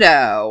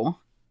photo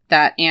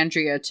that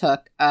Andrea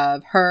took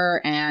of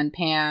her and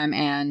Pam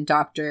and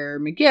Dr.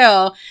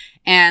 McGill,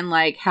 and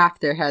like half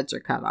their heads are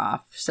cut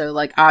off. So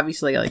like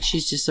obviously like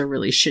she's just a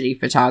really shitty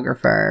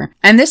photographer.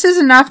 And this is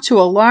enough to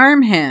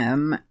alarm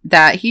him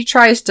that he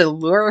tries to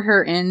lure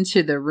her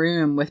into the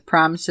room with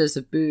promises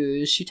of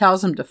booze. She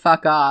tells him to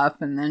fuck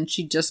off, and then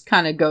she just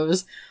kind of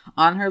goes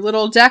on her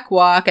little deck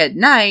walk at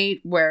night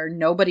where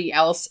nobody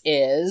else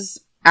is.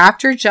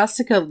 After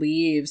Jessica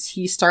leaves,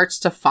 he starts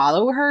to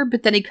follow her,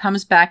 but then he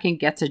comes back and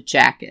gets a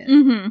jacket.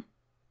 Mm-hmm.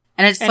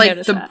 And it's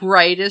like the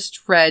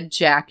brightest red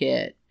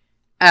jacket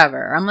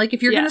ever. I'm like,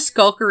 if you're going to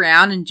skulk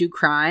around and do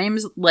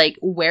crimes, like,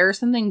 wear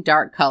something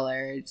dark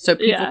colored so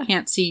people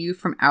can't see you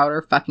from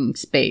outer fucking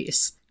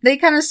space. They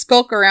kind of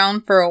skulk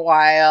around for a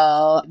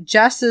while.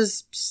 Jess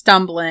is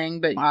stumbling,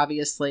 but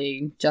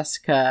obviously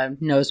Jessica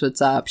knows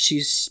what's up.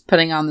 She's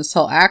putting on this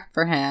whole act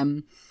for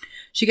him.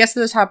 She gets to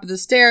the top of the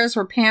stairs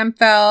where Pam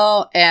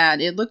fell,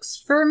 and it looks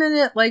for a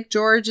minute like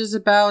George is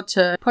about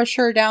to push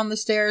her down the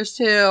stairs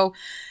too.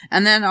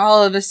 And then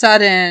all of a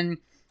sudden,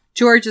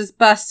 George is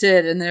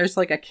busted, and there's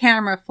like a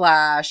camera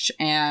flash,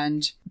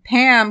 and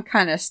Pam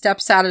kind of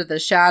steps out of the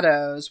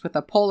shadows with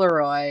a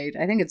Polaroid.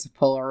 I think it's a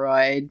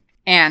Polaroid.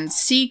 And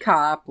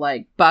C-Cop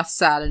like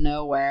busts out of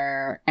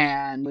nowhere,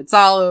 and it's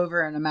all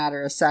over in a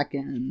matter of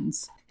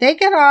seconds. They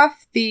get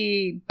off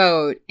the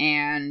boat,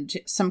 and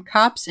some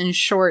cops in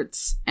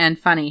shorts and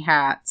funny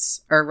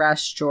hats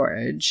arrest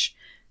George.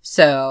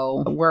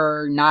 So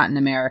we're not in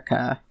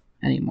America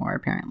anymore,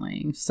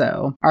 apparently.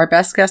 So our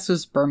best guess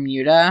was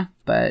Bermuda,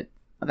 but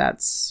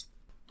that's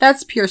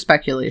pure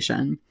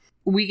speculation.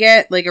 We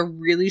get like a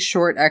really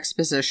short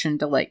exposition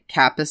to like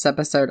cap this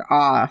episode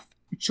off.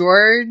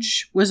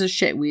 George was a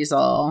shit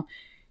weasel.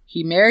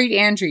 He married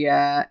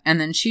Andrea,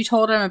 and then she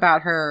told him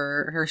about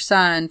her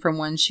son from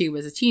when she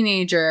was a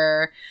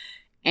teenager,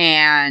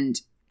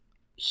 and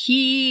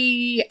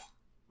he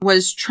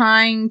was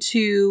trying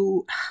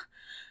to...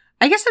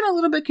 I guess I'm a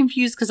little bit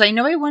confused because I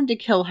know I wanted to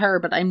kill her,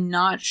 but I'm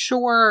not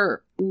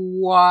sure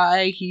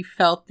why he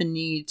felt the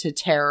need to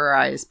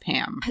terrorize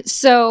Pam.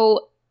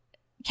 So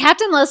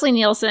Captain Leslie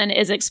Nielsen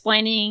is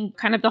explaining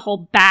kind of the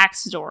whole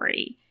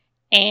backstory,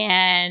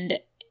 and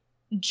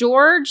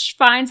George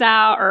finds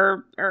out,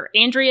 or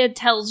Andrea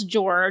tells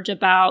George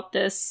about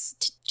this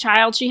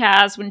child she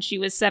has when she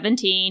was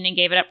 17 and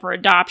gave it up for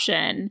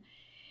adoption.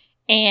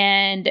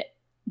 And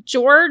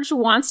George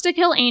wants to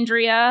kill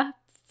Andrea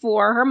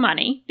for her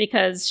money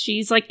because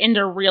she's like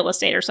into real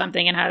estate or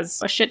something and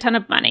has a shit ton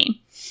of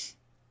money.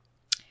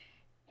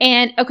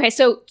 And okay,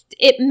 so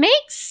it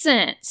makes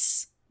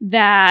sense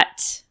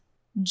that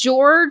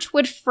George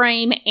would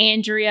frame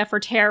Andrea for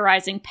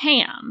terrorizing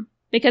Pam.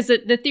 Because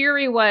the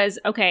theory was,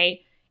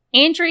 okay,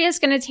 Andrea's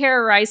going to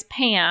terrorize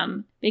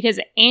Pam because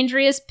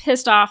Andrea's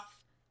pissed off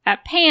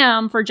at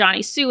Pam for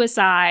Johnny's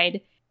suicide.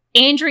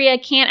 Andrea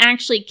can't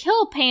actually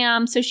kill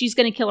Pam, so she's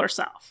going to kill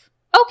herself.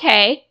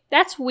 Okay,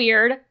 that's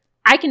weird.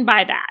 I can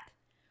buy that.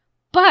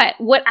 But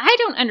what I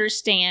don't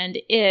understand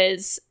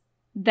is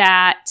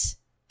that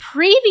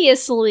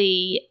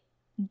previously,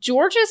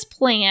 George's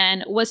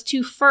plan was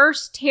to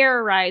first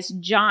terrorize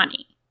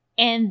Johnny.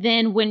 And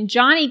then when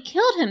Johnny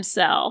killed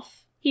himself,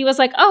 he was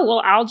like, oh,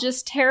 well, I'll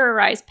just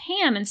terrorize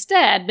Pam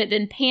instead. But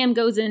then Pam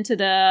goes into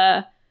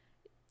the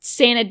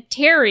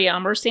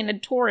sanatorium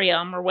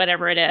or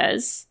whatever it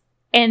is.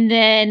 And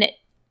then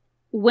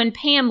when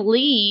Pam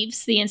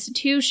leaves the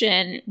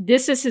institution,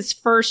 this is his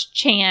first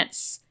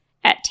chance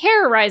at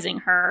terrorizing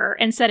her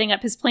and setting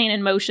up his plan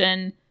in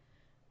motion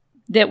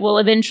that will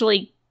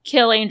eventually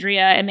kill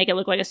Andrea and make it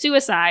look like a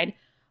suicide.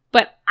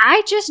 But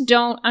I just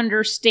don't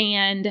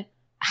understand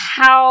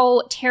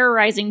how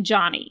terrorizing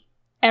Johnny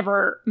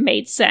ever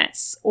made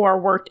sense or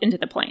worked into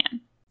the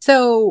plan.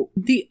 So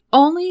the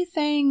only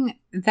thing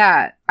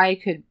that I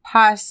could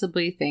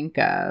possibly think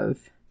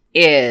of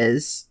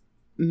is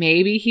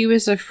maybe he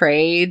was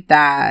afraid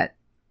that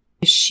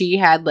if she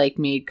had like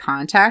made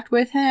contact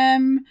with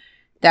him,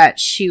 that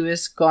she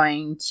was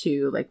going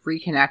to like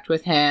reconnect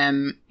with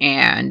him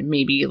and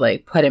maybe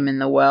like put him in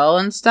the will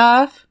and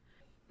stuff.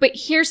 But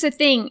here's the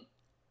thing.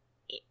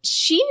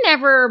 She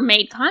never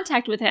made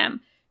contact with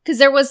him because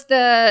there was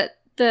the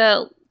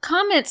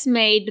comments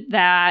made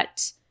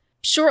that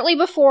shortly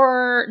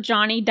before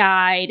Johnny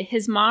died,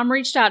 his mom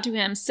reached out to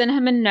him, sent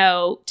him a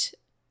note.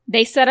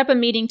 They set up a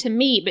meeting to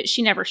meet, but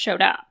she never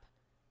showed up.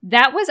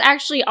 That was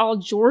actually all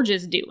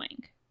George's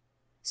doing.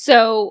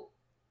 So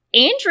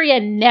Andrea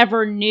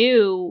never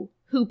knew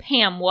who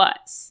Pam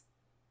was.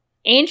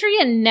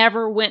 Andrea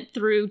never went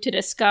through to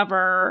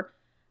discover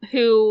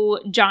who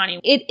Johnny.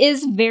 It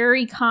is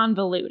very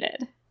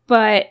convoluted,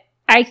 but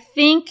I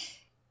think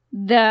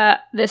the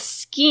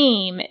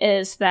scheme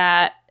is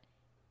that,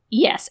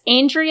 yes,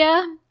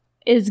 Andrea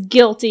is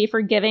guilty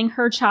for giving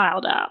her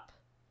child up.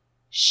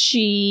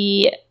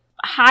 She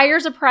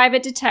hires a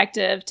private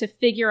detective to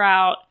figure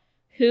out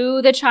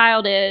who the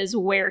child is,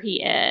 where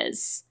he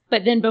is.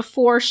 But then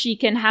before she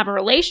can have a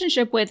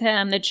relationship with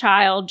him, the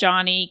child,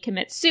 Johnny,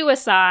 commits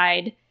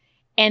suicide.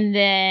 And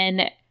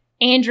then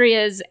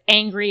Andrea's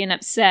angry and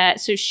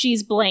upset, so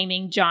she's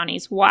blaming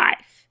Johnny's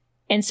wife.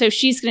 And so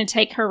she's going to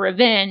take her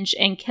revenge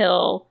and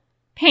kill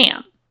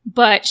Pam.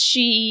 But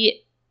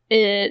she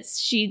tried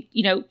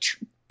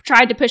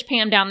to push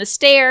Pam down the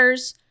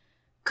stairs,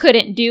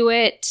 couldn't do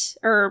it,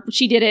 or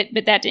she did it,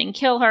 but that didn't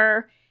kill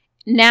her.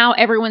 Now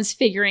everyone's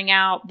figuring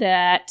out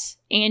that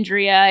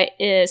Andrea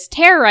is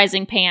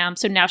terrorizing Pam,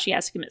 so now she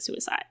has to commit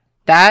suicide.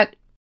 That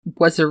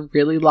was a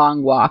really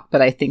long walk,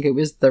 but I think it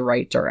was the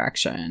right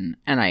direction.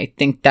 And I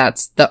think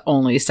that's the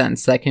only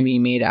sense that can be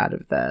made out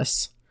of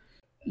this.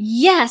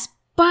 Yes,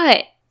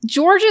 but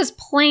George's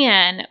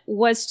plan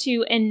was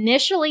to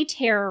initially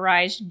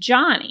terrorize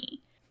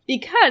Johnny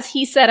because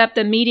he set up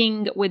the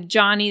meeting with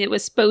Johnny that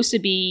was supposed to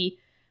be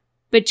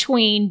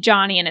between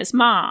Johnny and his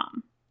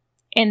mom.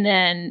 And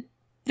then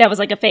that was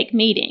like a fake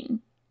meeting.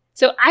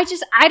 So I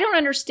don't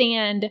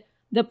understand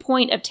the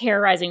point of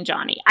terrorizing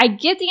Johnny.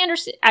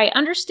 I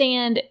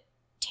understand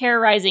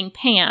terrorizing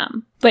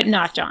Pam, but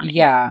not Johnny.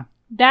 Yeah.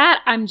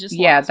 That I'm just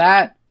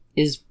that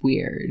is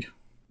weird.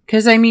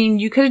 Because, I mean,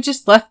 you could have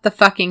just left the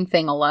fucking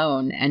thing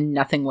alone and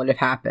nothing would have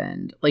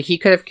happened. Like, he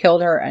could have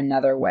killed her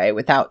another way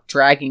without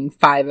dragging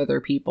 5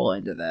 other people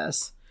into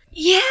this.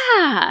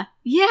 Yeah.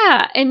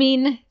 Yeah. I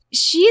mean,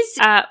 she's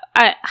a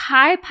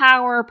high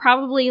power,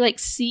 probably like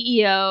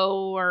CEO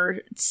or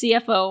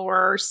CFO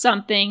or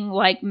something.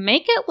 Like,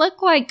 make it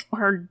look like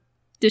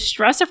the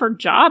stress of her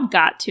job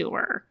got to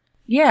her.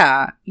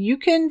 Yeah. You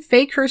can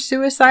fake her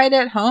suicide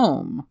at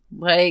home.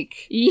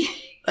 Like... Yeah.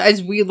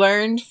 As we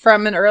learned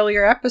from an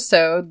earlier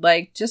episode,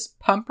 like, just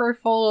pump her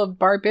full of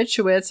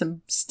barbiturates and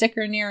stick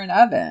her near an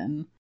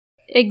oven.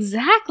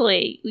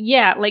 Exactly.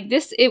 Yeah, like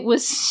this, it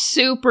was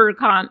super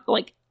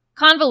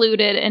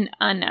convoluted and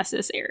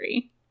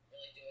unnecessary.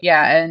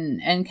 Yeah,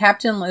 and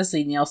Captain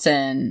Leslie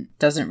Nielsen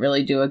doesn't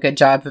really do a good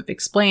job of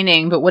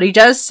explaining, but what he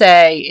does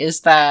say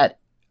is that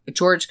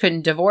George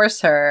couldn't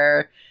divorce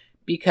her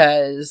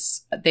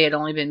because they had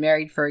only been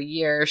married for a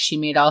year. She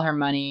made all her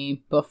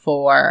money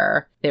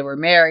before they were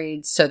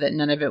married so that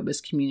none of it was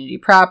community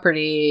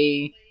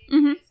property.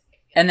 Mm-hmm.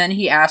 And then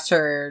he asked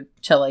her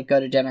to, like,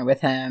 go to dinner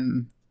with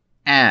him,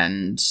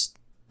 and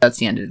that's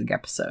the end of the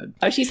episode.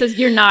 Oh, she says,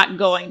 "You're not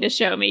going to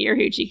show me your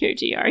hoochie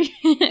coochie, are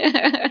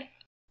you?"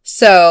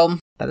 So,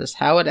 that is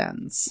how it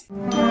ends.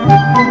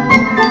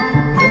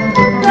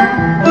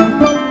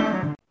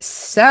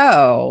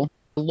 So,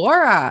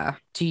 Laura,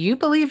 do you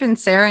believe in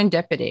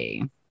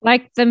serendipity?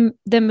 Like the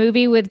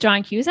movie with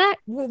John Cusack?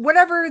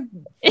 Whatever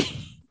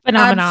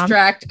Phenomenon.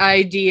 Abstract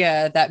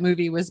idea that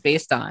movie was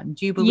based on.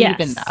 Do you believe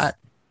in that?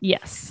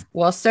 Yes.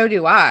 Well, so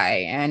do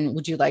I. And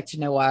would you like to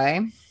know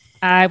why?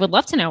 I would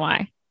love to know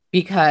why.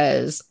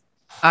 Because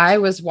I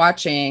was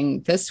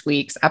watching this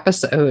week's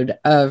episode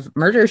of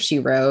Murder, She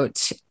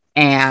Wrote,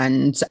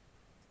 and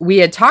we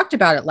had talked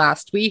about it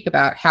last week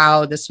about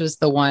how this was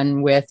the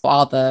one with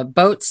all the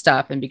boat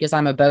stuff. And because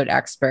I'm a boat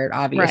expert,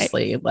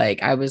 obviously,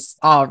 like, I was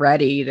all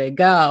ready to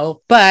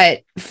go.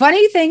 But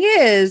funny thing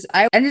is,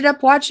 I ended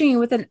up watching it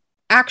with an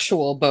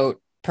actual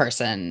boat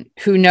person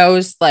who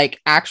knows, like,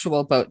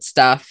 actual boat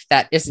stuff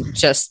that isn't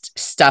just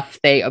stuff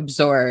they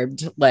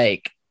absorbed,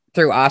 like,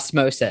 through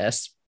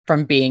osmosis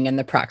from being in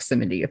the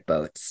proximity of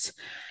boats.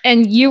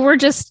 And you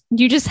just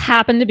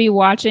happened to be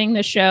watching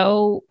the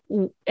show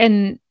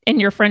and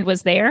your friend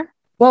was there?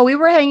 Well, we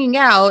were hanging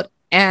out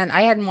and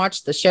I hadn't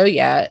watched the show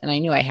yet and I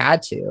knew I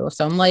had to.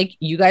 So I'm like,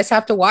 you guys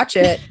have to watch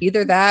it.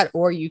 Either that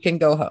or you can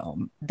go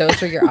home.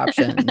 Those are your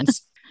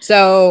options.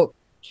 So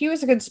he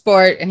was a good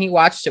sport and he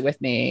watched it with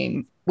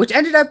me, which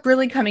ended up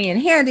really coming in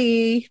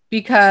handy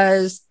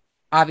because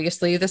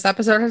obviously this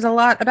episode has a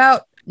lot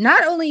about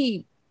not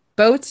only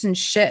boats and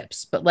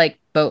ships, but like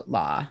boat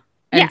law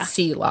and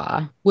sea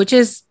law, which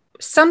is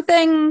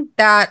something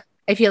that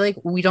I feel like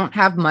we don't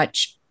have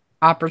much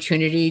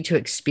opportunity to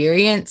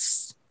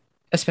experience,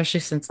 especially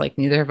since like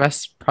neither of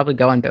us probably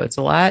go on boats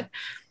a lot.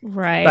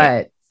 Right.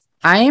 But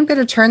I am going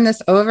to turn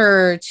this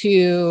over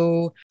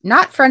to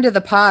not friend of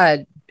the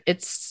pod.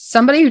 It's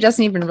somebody who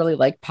doesn't even really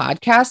like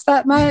podcasts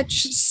that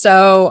much.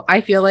 So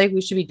I feel like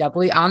we should be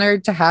doubly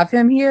honored to have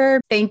him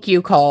here. Thank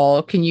you,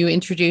 Cole. Can you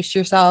introduce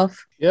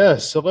yourself?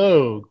 Yes,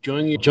 hello.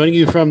 Joining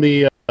you from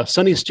the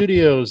sunny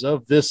studios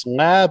of this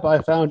lab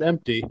I found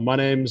empty. My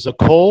name's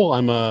Cole.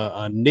 I'm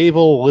a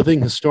naval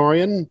living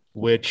historian,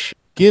 which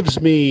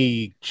gives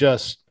me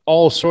just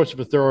all sorts of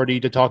authority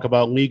to talk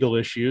about legal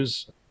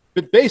issues.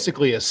 But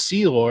basically a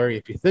sea lawyer,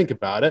 if you think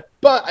about it.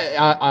 But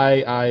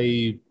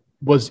I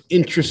was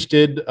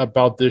interested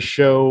about this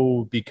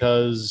show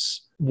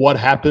because what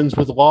happens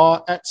with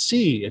law at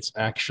sea? It's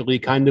actually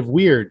kind of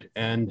weird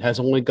and has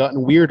only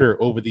gotten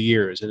weirder over the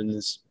years. And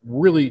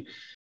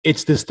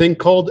it's this thing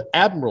called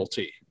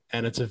admiralty.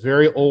 And it's a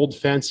very old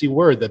fancy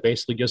word that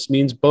basically just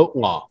means boat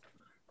law.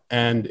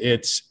 And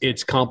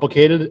it's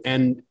complicated.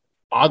 And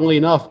oddly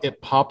enough,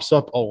 it pops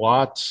up a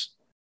lot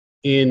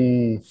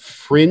in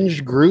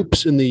fringe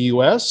groups in the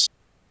US,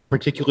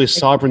 particularly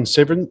sovereign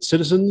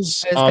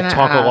citizens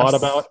talk a lot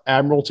about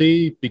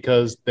admiralty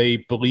because they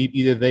believe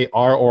either they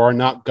are or are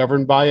not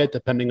governed by it,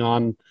 depending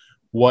on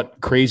what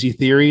crazy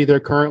theory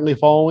they're currently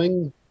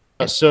following.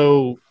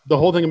 So the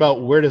whole thing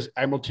about where does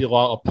admiralty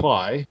law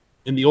apply?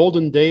 In the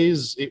olden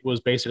days, it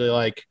was basically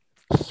like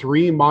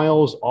 3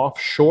 miles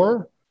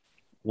offshore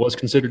was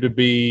considered to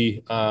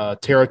be a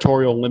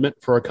territorial limit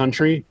for a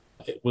country.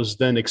 It was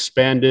then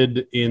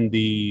expanded in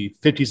the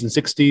 50s and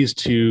 60s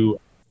to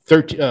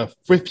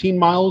 15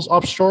 miles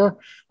offshore,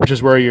 which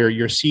is where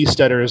your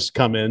seasteaders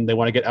come in. They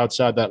want to get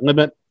outside that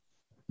limit.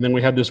 And then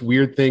we have this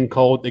weird thing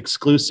called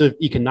exclusive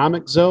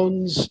economic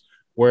zones,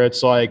 where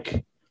it's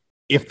like,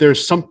 if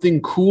there's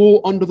something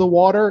cool under the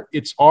water,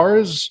 it's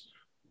ours,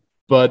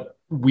 but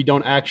we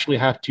don't actually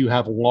have to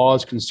have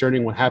laws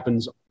concerning what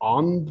happens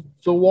on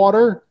the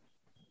water.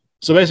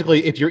 So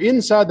basically, if you're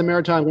inside the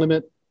maritime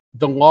limit,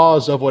 the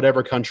laws of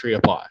whatever country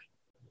apply.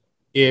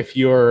 If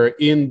you're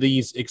in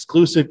these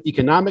exclusive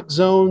economic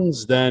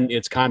zones, then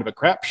it's kind of a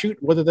crapshoot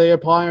whether they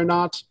apply or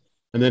not.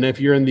 And then if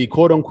you're in the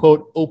quote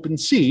unquote open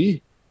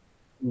sea,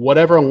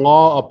 whatever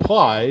law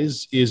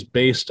applies is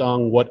based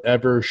on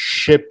whatever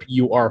ship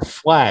you are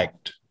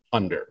flagged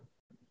under.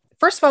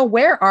 First of all,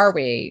 where are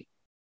we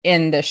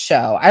in this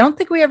show? I don't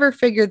think we ever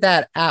figured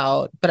that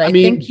out, but I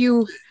think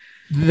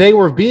they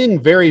were being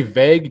very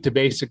vague to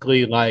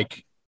basically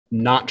like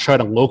not try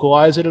to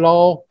localize it at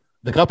all.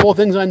 The couple of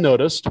things I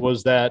noticed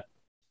was that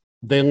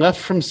they left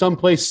from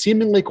someplace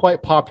seemingly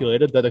quite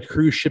populated that a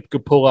cruise ship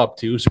could pull up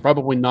to, so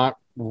probably not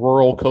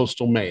rural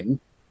coastal Maine.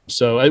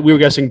 So we were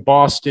guessing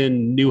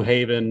Boston, New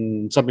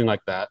Haven, something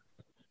like that.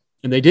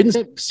 And they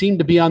didn't seem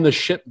to be on the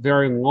ship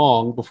very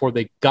long before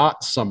they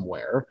got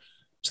somewhere.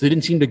 So they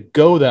didn't seem to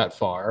go that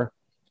far.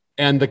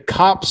 And the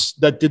cops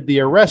that did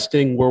the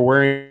arresting were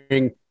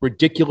wearing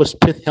ridiculous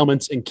pith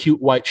helmets and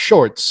cute white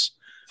shorts.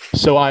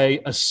 So I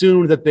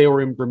assumed that they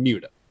were in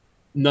Bermuda.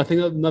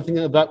 Nothing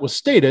of that was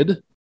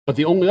stated. But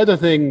the only other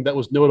thing that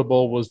was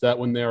notable was that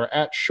when they were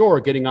at shore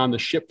getting on the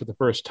ship for the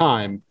first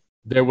time,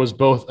 there was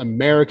both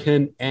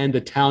American and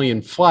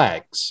Italian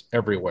flags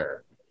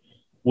everywhere,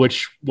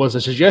 which was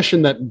a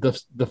suggestion that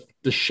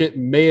the ship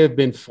may have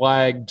been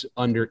flagged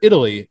under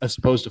Italy as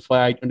opposed to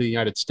flagged under the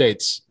United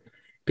States.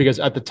 Because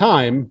at the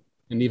time,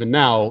 and even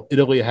now,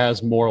 Italy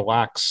has more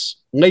lax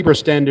labor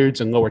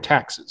standards and lower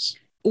taxes.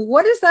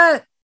 What does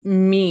that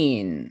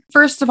mean?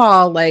 First of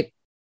all, like,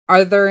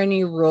 are there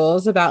any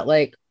rules about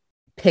like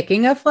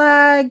picking a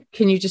flag?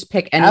 Can you just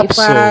pick any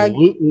flag?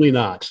 Absolutely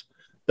not.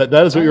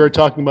 That is what you were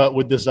talking about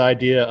with this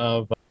idea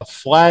of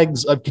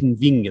flags of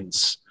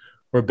convenience,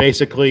 where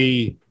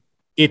basically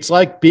it's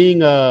like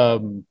being a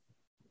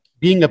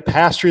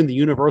pastor in the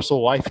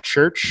Universal Life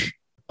Church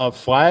of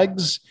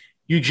flags.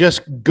 You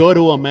just go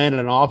to a man in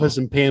an office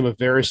and pay him a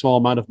very small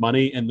amount of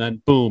money, and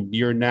then boom,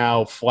 you're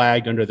now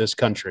flagged under this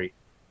country.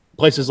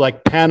 Places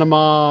like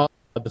Panama,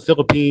 the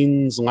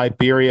Philippines,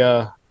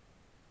 Liberia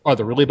are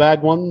the really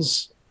bad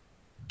ones.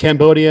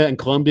 Cambodia and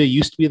Colombia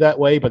used to be that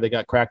way, but they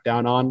got cracked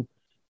down on.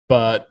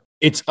 But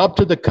it's up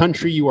to the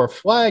country you are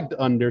flagged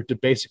under to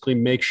basically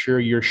make sure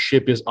your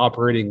ship is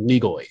operating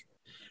legally.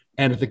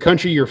 And if the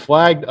country you're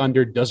flagged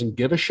under doesn't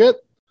give a shit,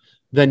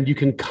 then you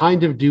can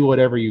kind of do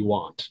whatever you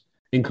want,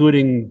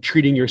 including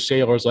treating your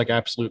sailors like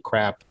absolute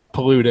crap,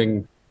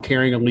 polluting,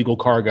 carrying illegal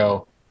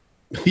cargo.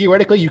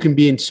 Theoretically, you can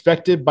be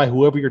inspected by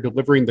whoever you're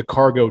delivering the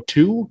cargo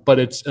to, but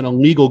it's an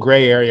illegal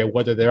gray area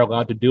whether they're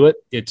allowed to do it.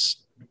 It's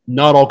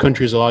not all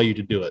countries allow you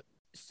to do it.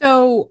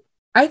 So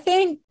I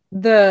think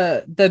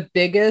the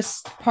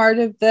biggest part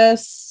of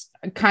this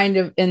kind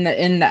of in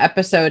the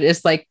episode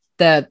is like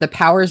the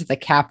powers of the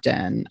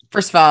captain.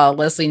 First of all,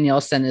 Leslie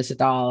Nielsen is a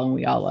doll and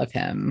we all love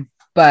him,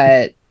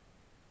 but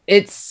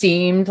it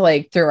seemed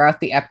like throughout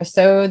the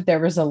episode there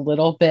was a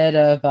little bit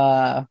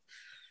of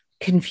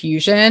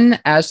confusion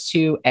as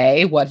to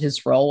A, what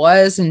his role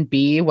was, and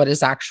B, what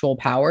his actual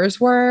powers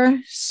were.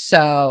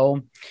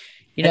 So,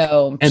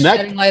 and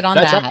shedding light on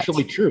that's that.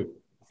 actually true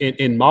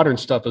in modern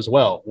stuff as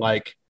well.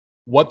 Like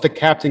what the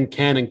captain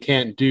can and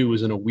can't do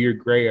is in a weird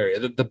gray area.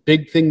 The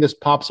big thing this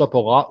pops up a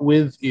lot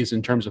with is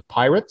in terms of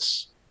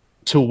pirates.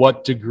 To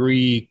what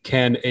degree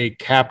can a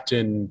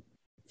captain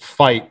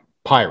fight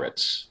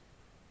pirates?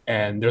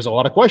 And there's a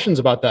lot of questions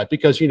about that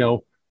because,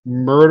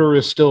 murder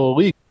is still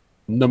illegal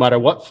no matter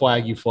what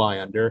flag you fly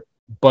under,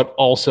 but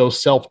also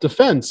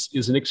self-defense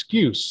is an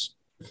excuse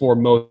for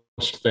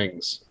most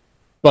things.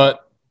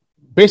 But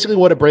basically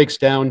what it breaks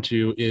down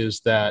to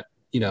is that,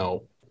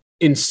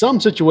 in some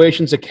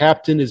situations, a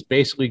captain is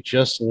basically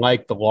just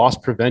like the loss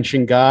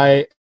prevention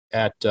guy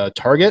at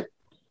Target.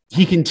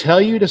 He can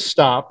tell you to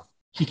stop.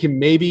 He can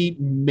maybe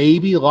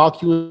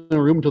lock you in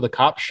a room until the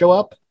cops show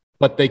up,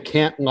 but they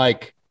can't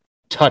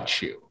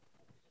touch you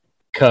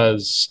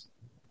because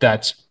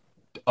that's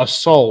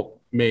assault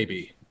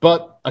maybe.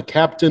 But a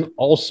captain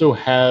also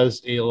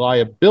has a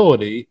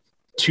liability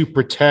to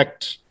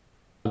protect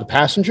the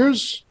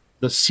passengers,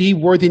 the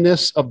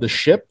seaworthiness of the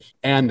ship,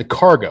 and the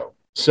cargo.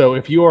 So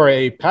if you are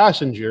a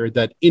passenger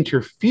that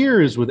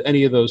interferes with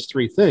any of those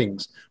three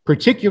things,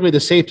 particularly the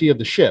safety of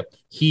the ship,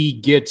 he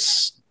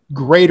gets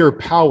greater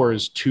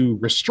powers to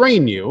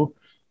restrain you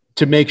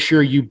to make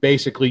sure you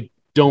basically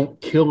don't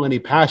kill any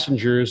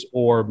passengers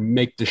or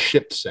make the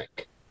ship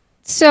sink.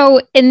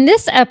 So in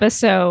this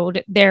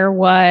episode, there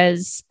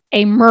was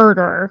a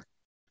murder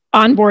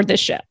on board the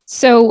ship.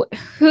 So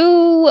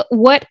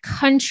what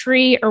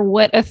country or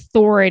what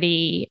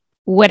authority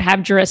would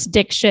have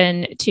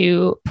jurisdiction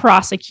to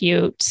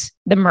prosecute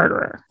the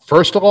murderer?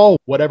 First of all,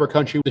 whatever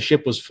country the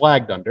ship was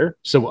flagged under,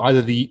 so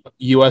either the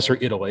US or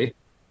Italy,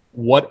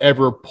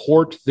 whatever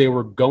port they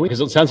were going,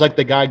 because it sounds like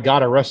the guy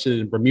got arrested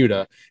in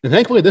Bermuda. And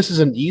thankfully, this is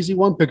an easy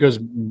one because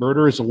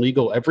murder is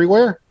illegal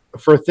everywhere.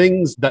 For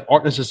things that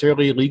aren't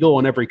necessarily illegal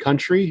in every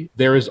country,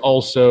 there is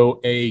also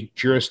a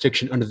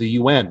jurisdiction under the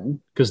UN,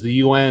 because the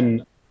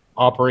UN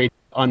operates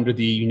under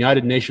the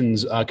United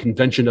Nations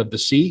Convention of the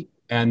Sea,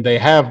 and they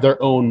have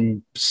their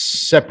own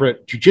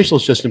separate judicial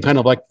system, kind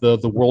of like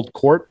the World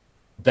Court,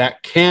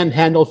 that can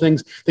handle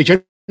things. They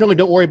generally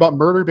don't worry about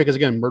murder because,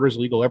 again, murder is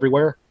legal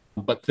everywhere.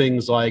 But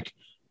things like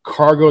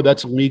cargo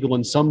that's illegal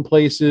in some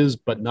places,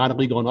 but not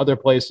illegal in other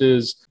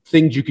places,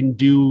 things you can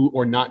do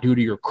or not do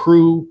to your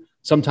crew,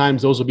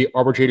 sometimes those will be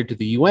arbitrated to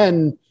the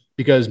UN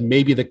because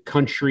maybe the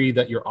country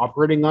that you're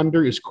operating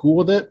under is cool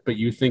with it, but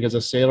you think as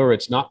a sailor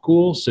it's not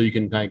cool, so you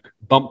can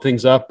bump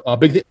things up.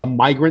 Big thing,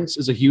 migrants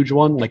is a huge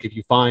one. Like if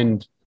you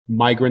find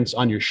migrants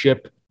on your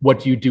ship, what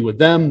do you do with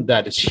them?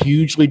 That is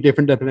hugely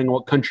different depending on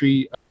what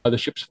country the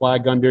ship's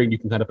flagged under, and you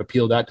can kind of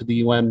appeal that to the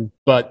UN.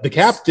 But the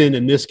captain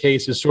in this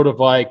case is sort of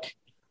like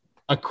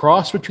a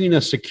cross between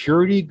a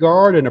security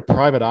guard and a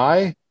private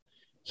eye.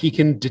 He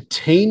can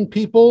detain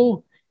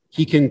people,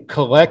 he can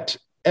collect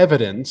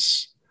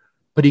evidence,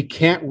 but he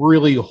can't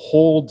really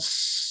hold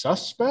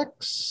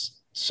suspects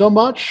so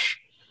much.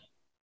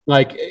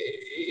 Like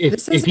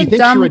This is if he a thinks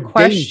dumb you're a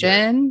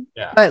question,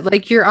 danger,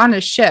 but you're on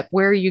a ship.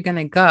 Where are you going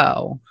to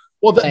go?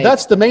 Well,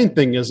 that's the main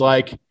thing is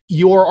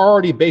you're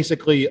already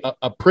basically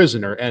a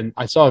prisoner. And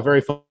I saw a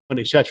very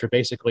funny sketch where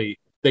basically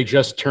they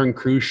just turn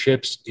cruise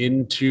ships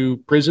into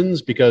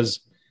prisons because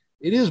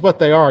it is what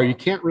they are. You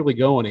can't really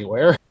go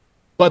anywhere.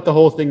 But the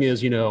whole thing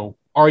is,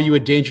 are you a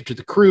danger to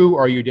the crew?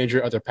 Are you a danger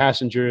to other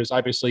passengers?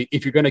 Obviously,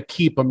 if you're going to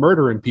keep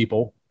murdering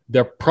people,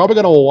 they're probably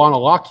going to want to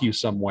lock you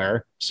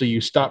somewhere. So you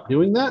stop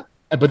doing that.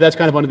 But that's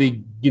kind of one of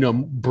the,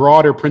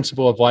 broader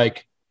principle of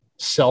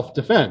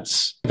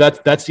self-defense.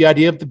 That's the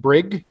idea of the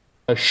brig.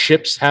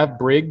 Ships have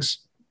brigs.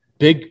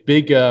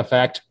 Big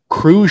fact,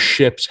 cruise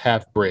ships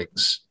have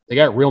brigs. They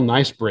got real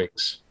nice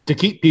brigs to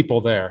keep people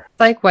there.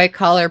 Like white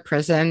collar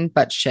prison,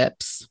 but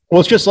ships. Well,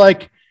 it's just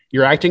like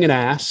you're acting an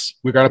ass.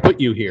 We're going to put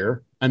you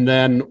here. And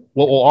then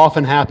what will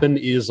often happen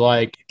is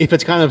if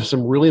it's kind of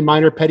some really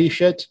minor petty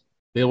shit,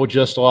 they will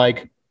just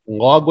log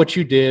what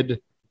you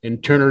did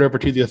and turn it over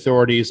to the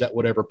authorities at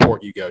whatever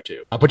port you go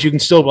to. But you can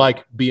still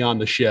be on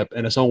the ship.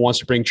 And if someone wants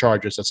to bring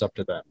charges, that's up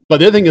to them.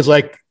 But the other thing is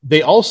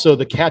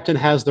the captain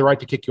has the right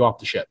to kick you off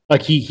the ship.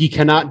 He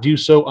cannot do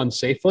so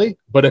unsafely.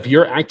 But if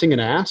you're acting an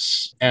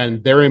ass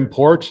and they're in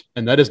port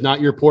and that is not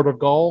your port of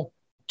call,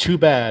 too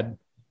bad.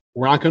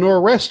 We're not going to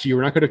arrest you.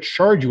 We're not going to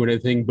charge you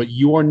anything, but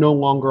you are no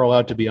longer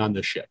allowed to be on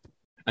the ship.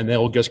 And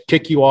they'll just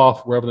kick you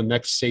off wherever the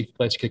next safe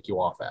place to kick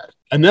you off at.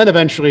 And then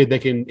eventually they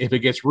can, if it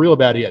gets real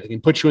bad, they can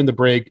put you in the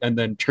brig and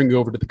then turn you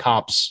over to the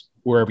cops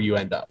wherever you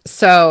end up.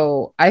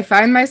 So I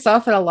find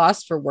myself at a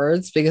loss for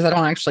words because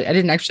I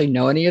didn't actually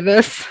know any of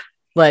this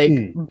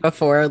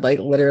before,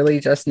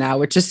 literally just now,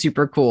 which is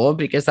super cool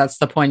because that's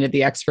the point of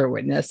the expert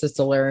witness, is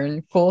to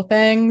learn cool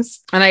things.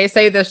 And I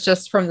say this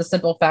just from the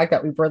simple fact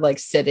that we were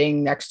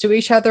sitting next to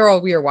each other while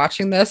we were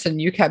watching this,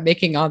 and you kept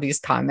making all these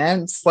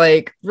comments,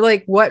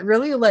 what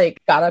really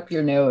got up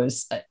your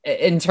nose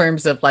in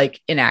terms of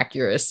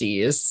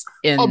inaccuracies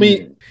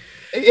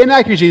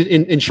inaccuracies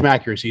in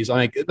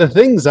schmaccuracies. The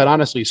things that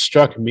honestly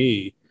struck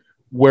me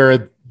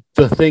were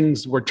the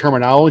things where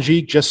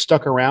terminology just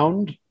stuck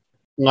around.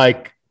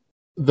 Like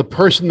the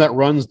person that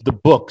runs the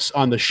books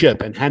on the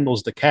ship and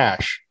handles the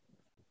cash,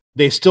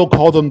 they still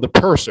call them the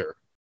purser.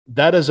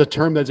 That is a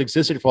term that's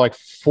existed for like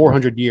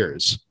 400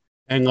 years.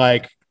 And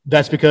like,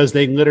 that's because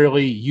they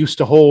literally used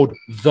to hold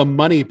the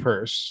money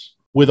purse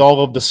with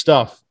all of the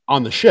stuff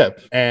on the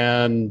ship.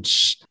 And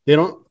they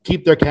don't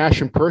keep their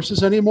cash in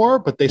purses anymore,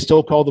 but they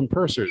still call them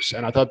pursers.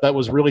 And I thought that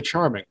was really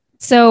charming.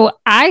 So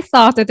I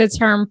thought that the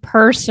term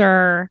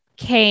purser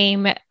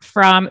came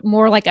from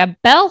more like a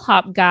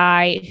bellhop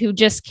guy who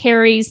just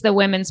carries the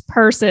women's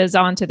purses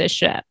onto the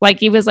ship. Like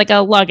he was like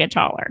a luggage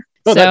hauler.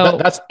 No,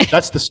 so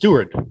that's the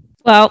steward.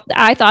 Well,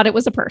 I thought it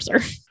was a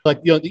purser. Like,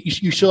 you know,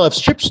 you still have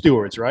ship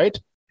stewards, right?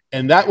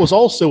 And that was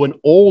also an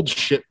old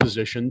ship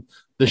position.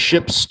 The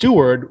ship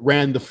steward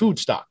ran the food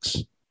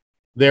stocks.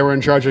 They were in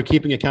charge of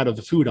keeping account of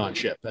the food on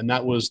ship, and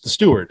that was the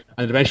steward.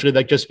 And eventually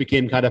that just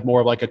became kind of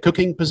more like a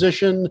cooking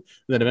position. And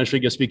then eventually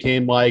just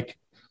became like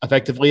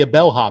effectively a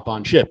bellhop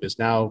on ship is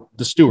now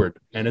the steward.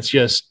 And it's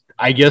just,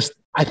 I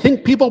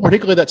think people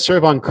particularly that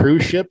serve on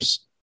cruise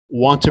ships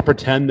want to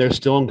pretend they're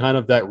still in kind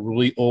of that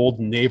really old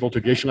naval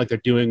tradition, like they're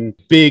doing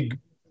big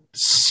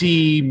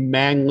sea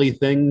manly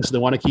things. They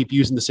want to keep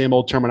using the same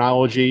old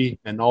terminology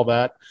and all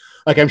that.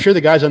 Like, I'm sure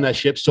the guys on that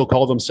ship still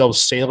call themselves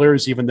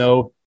sailors, even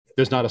though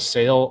there's not a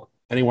sail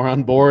anywhere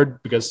on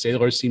board, because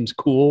sailor seems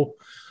cool.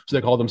 So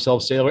they call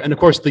themselves sailor. And of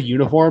course, the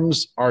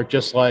uniforms are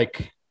just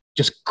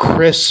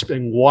crisp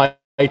and white,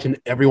 and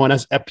everyone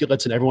has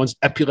epaulets, and everyone's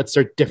epaulets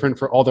are different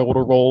for all their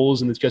little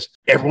roles. And it's just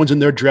everyone's in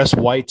their dress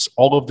whites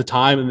all of the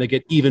time, and they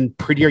get even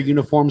prettier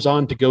uniforms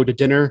on to go to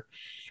dinner.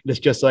 And it's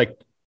just like,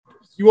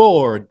 you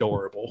all are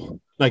adorable.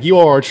 Like, you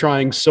all are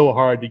trying so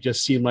hard to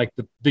just seem like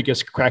the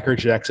biggest cracker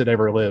jacks that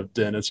ever lived.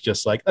 And it's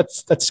just like,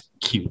 that's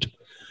cute.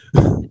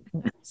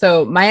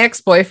 So my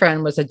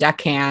ex-boyfriend was a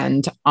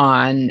deckhand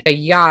on a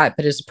yacht,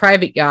 but it was a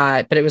private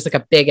yacht, but it was like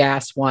a big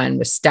ass one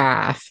with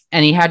staff.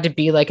 And he had to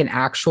be like an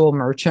actual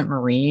merchant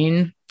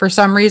marine for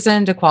some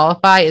reason to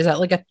qualify. Is that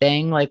like a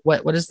thing? Like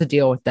what is the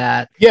deal with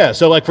that? Yeah.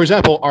 So like, for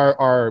example,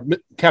 our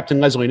Captain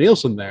Leslie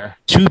Nielsen there,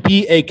 to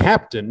be a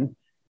captain,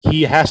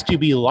 he has to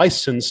be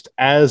licensed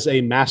as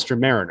a master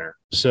mariner.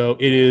 So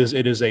it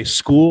is a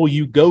school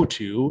you go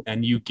to,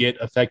 and you get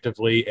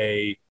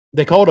effectively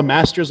they call it a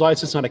master's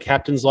license, not a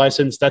captain's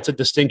license. That's a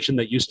distinction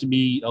that used to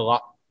be a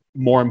lot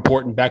more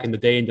important back in the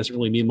day and doesn't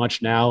really mean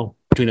much now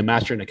between a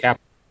master and a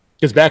captain.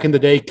 Because back in the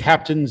day,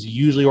 captains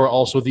usually are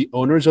also the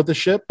owners of the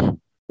ship,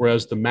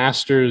 whereas the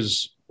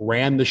masters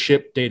ran the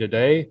ship day to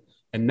day.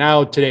 And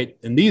now today,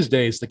 in these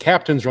days, the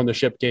captains run the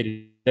ship day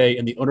to day,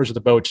 and the owners of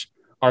the boat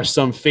are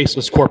some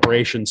faceless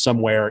corporation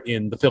somewhere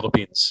in the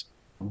Philippines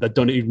that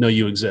don't even know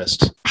you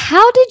exist.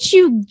 How did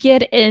you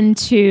get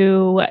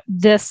into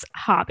this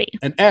hobby?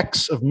 An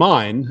ex of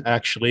mine,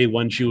 actually,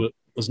 when she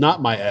was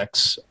not my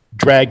ex,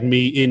 dragged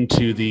me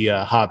into the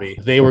hobby.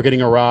 They were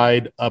getting a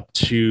ride up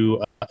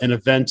to an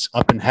event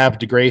up in Havre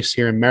de Grace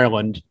here in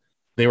Maryland.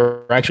 They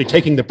were actually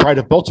taking the Pride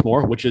of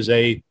Baltimore, which is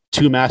a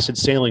two-masted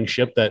sailing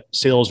ship that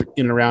sails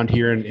in and around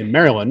here in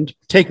Maryland,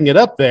 taking it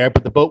up there,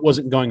 but the boat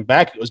wasn't going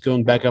back. It was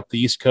going back up the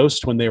East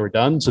Coast when they were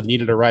done, so they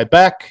needed a ride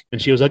back.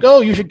 And she was like,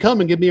 oh, you should come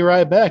and give me a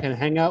ride back and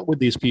hang out with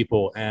these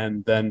people.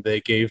 And then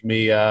they gave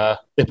me,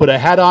 they put a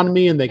hat on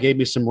me, and they gave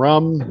me some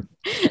rum,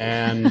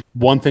 and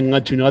one thing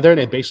led to another, and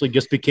it basically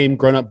just became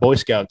grown-up Boy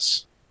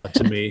Scouts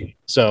to me.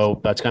 So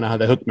that's kind of how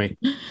they hooked me.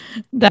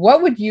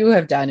 What would you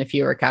have done if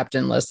you were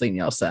Captain Leslie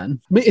Nielsen?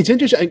 I mean, it's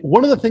interesting.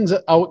 One of the things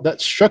that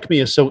struck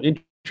me as so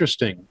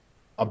interesting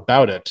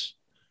about it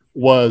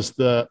was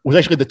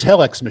actually the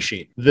telex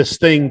machine, this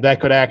thing that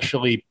could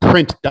actually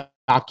print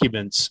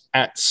documents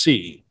at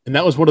sea. And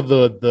that was one of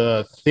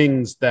the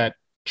things that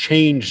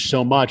changed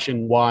so much,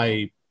 and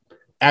why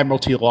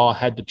Admiralty law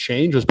had to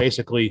change was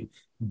basically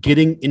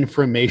getting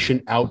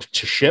information out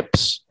to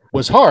ships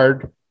was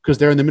hard because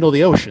they're in the middle of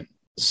the ocean.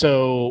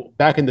 So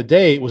back in the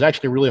day, it was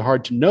actually really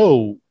hard to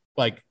know,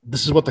 like,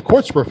 this is what the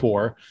courts were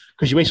for,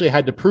 because you basically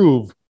had to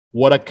prove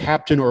what a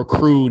captain or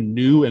crew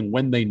knew and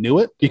when they knew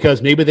it,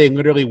 because maybe they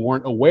literally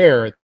weren't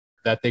aware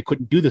that they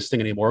couldn't do this thing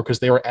anymore because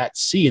they were at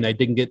sea and they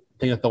didn't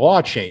think that the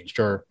law changed.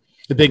 Or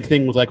the big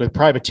thing with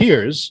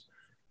privateers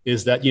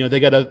is that, you know, they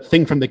got a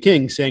thing from the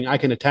king saying, I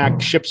can attack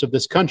ships of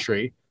this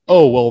country.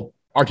 Oh, well,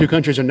 our two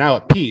countries are now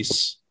at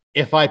peace.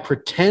 If I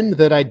pretend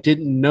that I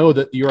didn't know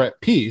that you're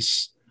at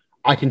peace,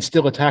 I can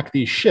still attack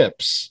these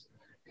ships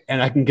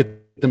and I can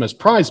get them as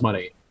prize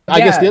money. Yeah. I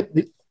guess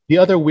the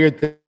other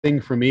weird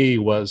thing for me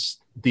was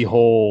the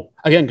whole,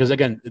 because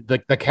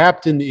the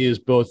captain is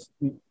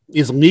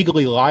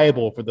legally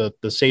liable for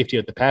the safety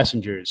of the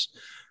passengers.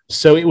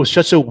 So it was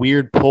such a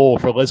weird pull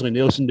for Leslie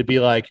Nielsen to be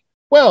like,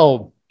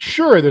 well,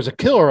 sure, there's a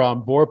killer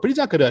on board, but he's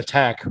not going to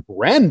attack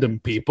random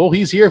people.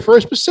 He's here for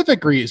a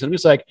specific reason. I'm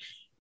just like,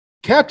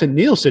 Captain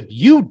Nielsen,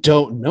 you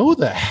don't know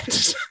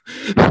that.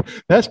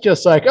 That's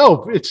just like,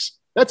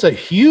 that's a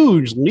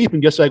huge leap.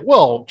 And just like,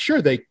 well,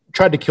 sure, they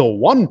tried to kill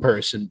one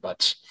person,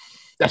 but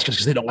that's just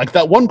because they don't like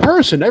that one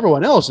person.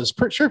 Everyone else is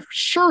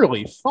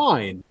surely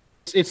fine.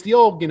 It's the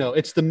old,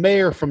 it's the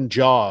mayor from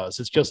Jaws.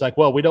 It's just like,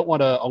 well, we don't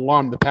want to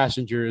alarm the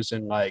passengers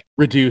and like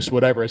reduce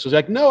whatever. So it's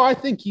like, no, I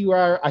think you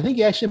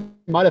actually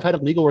might have had a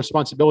legal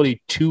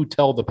responsibility to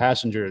tell the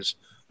passengers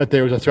that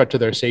there was a threat to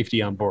their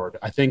safety on board.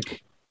 I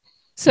think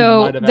you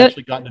might have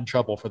actually gotten in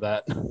trouble for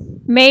that.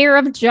 Mayor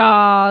of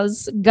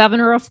Jaws,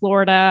 governor of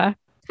Florida,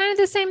 kind of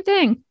the same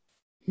thing.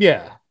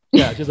 Yeah.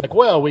 Yeah. Just like,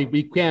 well,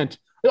 we can't.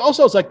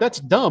 Also, it's like, that's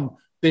dumb.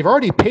 They've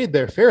already paid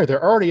their fare.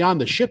 They're already on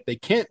the ship. They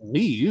can't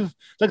leave.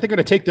 It's like they're going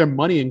to take their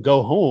money and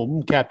go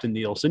home, Captain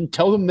Nielsen.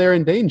 Tell them they're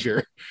in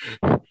danger.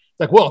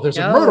 Like, well, there's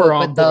a murderer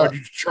on board.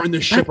 You turn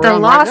the ship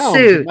around right now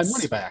and get my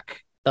money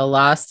back. The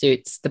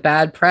lawsuits, the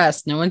bad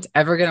press. No one's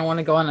ever going to want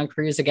to go on a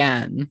cruise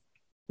again.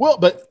 Well,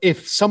 but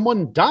if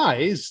someone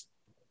dies,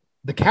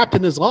 the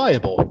captain is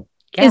liable.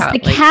 Yeah, is the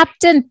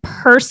captain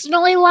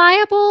personally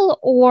liable,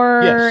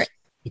 or? Yes,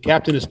 the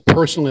captain is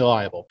personally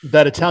liable.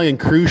 That Italian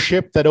cruise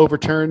ship that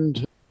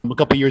overturned a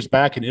couple years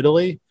back in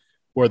Italy,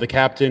 where the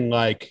captain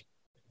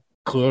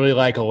clearly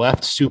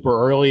left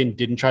super early and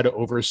didn't try to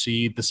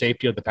oversee the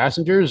safety of the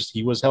passengers,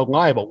 he was held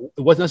liable.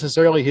 It wasn't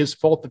necessarily his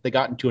fault that they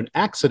got into an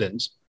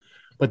accident,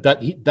 but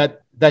that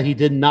he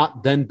did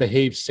not then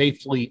behave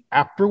safely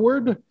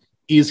afterward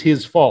is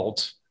his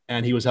fault,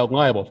 and he was held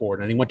liable for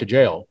it, and he went to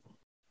jail.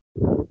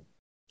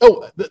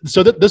 Oh,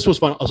 this was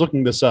fun. I was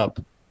looking this up.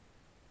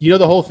 You know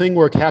the whole thing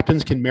where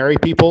captains can marry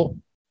people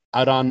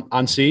out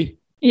on sea?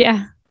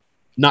 Yeah.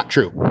 Not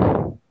true.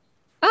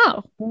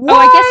 Oh. What? Oh,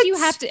 I guess you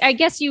have to. I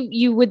guess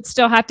you would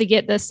still have to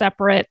get the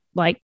separate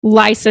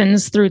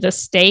license through the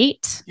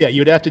state. Yeah,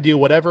 you'd have to do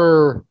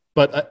whatever.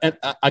 But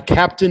a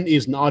captain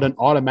is not an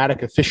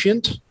automatic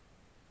officiant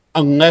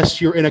unless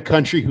you're in a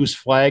country whose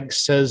flag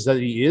says that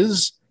he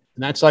is,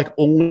 and that's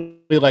only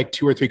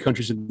 2 or 3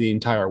 countries in the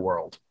entire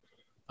world.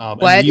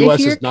 What if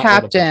your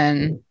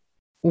captain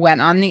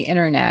went on the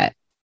internet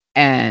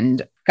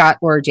and got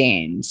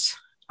ordained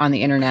on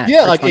the internet?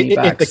 Yeah,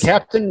 if the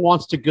captain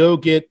wants to go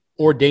get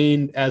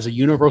ordained as a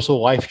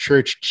Universal Life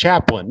Church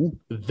chaplain,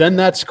 then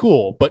that's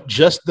cool. But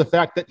just the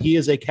fact that he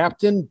is a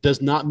captain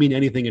does not mean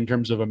anything in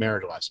terms of a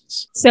marriage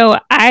license. So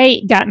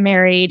I got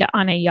married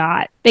on a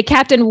yacht. The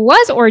captain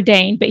was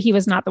ordained, but he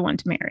was not the one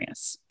to marry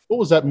us. What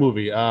was that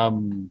movie?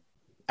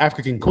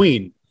 African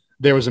Queen.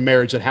 There was a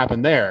marriage that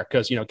happened there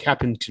because,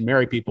 captains can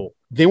marry people.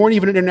 They weren't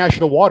even in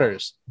international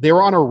waters. They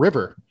were on a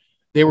river.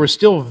 They were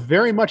still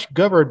very much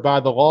governed by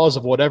the laws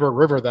of whatever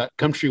river that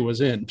country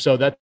was in. So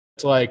that's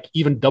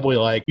even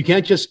doubly you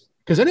can't just,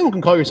 because anyone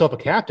can call yourself a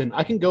captain.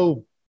 I can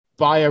go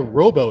buy a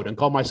rowboat and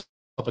call myself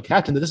a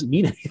captain. That doesn't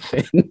mean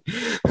anything.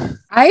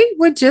 I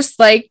would just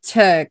like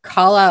to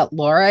call out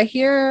Laura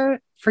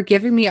here for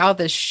giving me all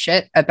this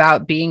shit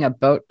about being a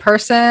boat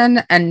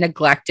person and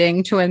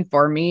neglecting to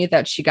inform me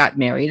that she got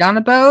married on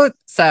a boat.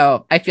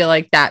 So I feel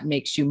like that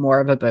makes you more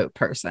of a boat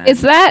person.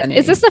 Is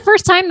this the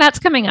first time that's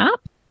coming up?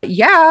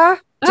 Yeah.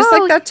 Just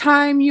like that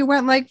time you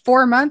went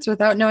 4 months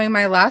without knowing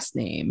my last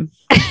name.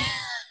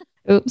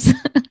 Oops.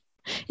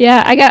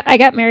 Yeah, I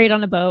got married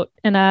on a boat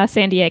in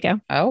San Diego.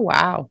 Oh,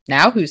 wow.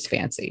 Now who's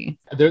fancy?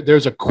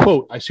 There's a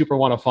quote I super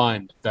want to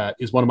find that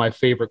is one of my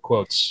favorite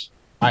quotes.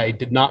 I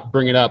did not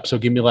bring it up, so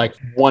give me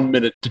 1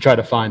 minute to try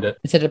to find it.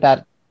 Is it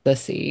about the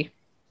sea?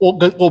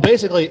 Well,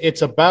 basically,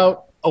 it's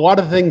about a lot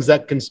of things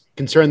that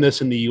concern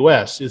this in the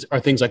U.S. Are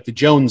things like the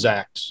Jones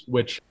Act,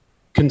 which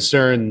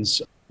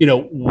concerns,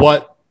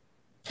 what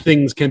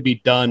things can be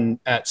done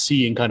at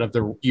sea and kind of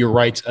your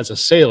rights as a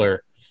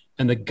sailor.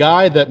 And the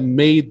guy that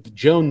made the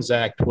Jones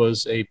Act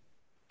was a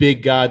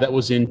big guy that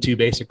was into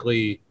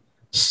basically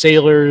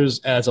sailors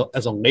as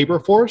a labor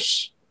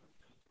force.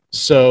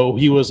 So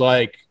he was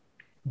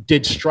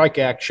did strike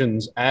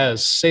actions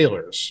as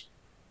sailors.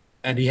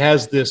 And he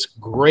has this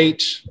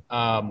great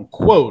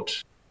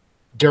quote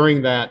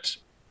during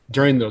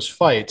those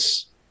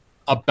fights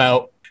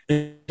about,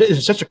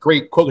 it's such a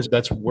great quote because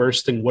that's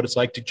worse than what it's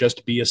like to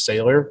just be a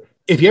sailor.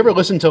 If you ever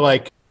listen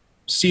to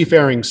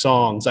seafaring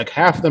songs,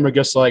 half of them are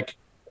just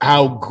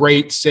how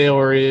great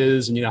sailor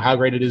is and, how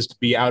great it is to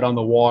be out on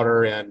the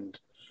water and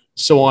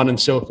so on and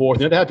so forth.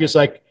 And the other half just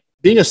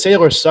being a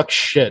sailor sucks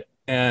shit.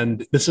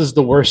 And this is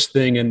the worst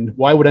thing. And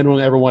why would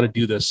anyone ever want to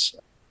do this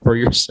for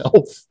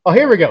yourself? Oh,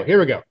 here we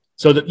go.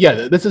 So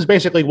this is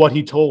basically what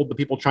he told the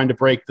people trying to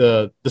break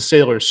the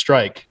sailors'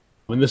 strike.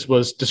 And this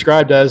was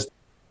described as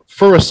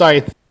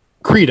Forsyth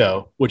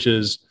Credo, which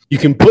is, you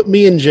can put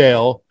me in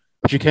jail,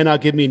 but you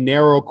cannot give me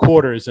narrow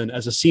quarters. And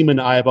as a seaman,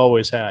 I have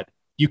always had.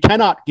 You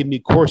cannot give me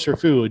coarser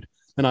food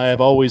than I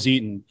have always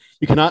eaten.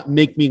 You cannot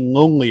make me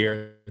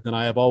lonelier than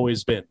I have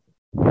always been.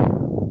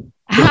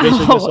 It's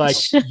basically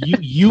just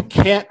you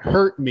can't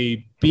hurt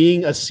me.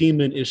 Being a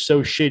seaman is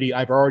so shitty.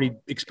 I've already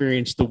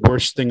experienced the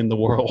worst thing in the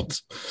world.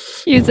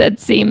 You said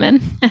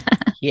seaman.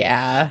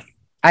 Yeah,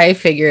 I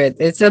figured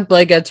it's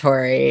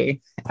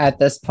obligatory at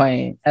this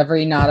point.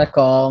 Every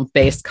nautical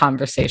based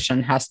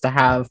conversation has to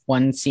have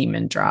one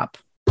seaman drop.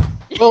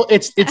 Well,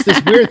 it's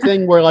this weird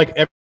thing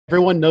where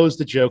everyone knows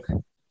the joke.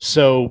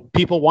 So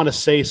people want to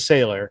say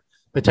sailor,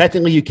 but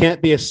technically you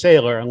can't be a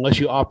sailor unless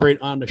you operate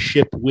on a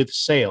ship with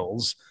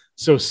sails.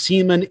 So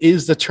seaman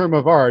is the term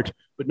of art,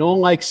 but no one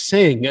likes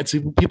saying it.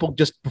 So people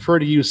just prefer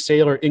to use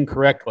sailor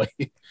incorrectly.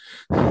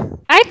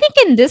 I think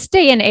in this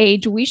day and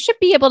age, we should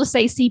be able to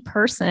say sea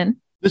person.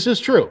 This is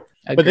true.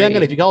 Agreed. But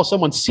then if you call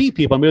someone sea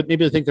people, maybe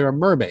they think they're a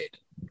mermaid.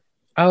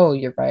 Oh,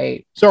 you're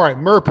right. Sorry,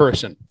 mer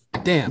person.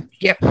 Damn.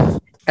 Yep.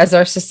 As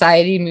our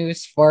society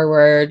moves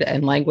forward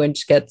and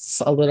language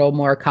gets a little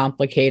more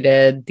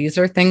complicated, these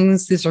are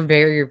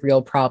very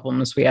real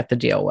problems we have to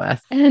deal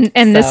with.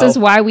 And this is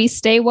why we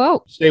stay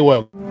woke. Stay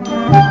woke.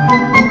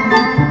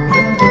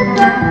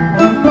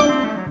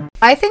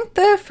 I think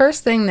the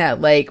first thing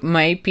that like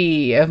might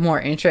be of more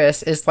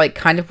interest is like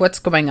kind of what's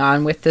going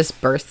on with this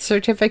birth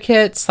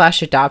certificate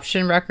 /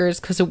 adoption records,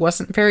 because it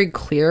wasn't very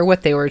clear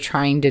what they were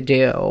trying to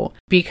do.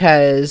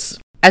 Because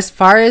as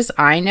far as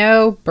I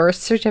know, birth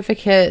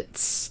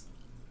certificates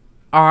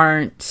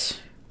aren't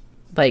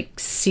like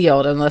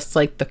sealed unless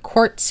like the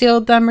court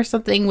sealed them or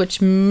something,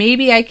 which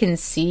maybe I can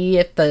see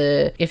if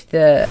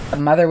the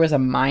mother was a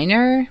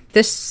minor.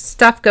 This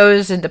stuff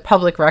goes into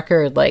public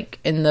record, like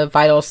in the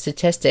vital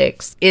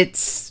statistics.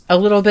 It's a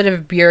little bit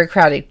of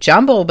bureaucratic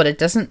jumble, but it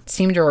doesn't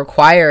seem to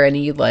require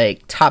any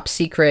like top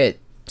secret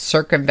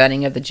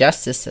circumventing of the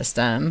justice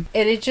system.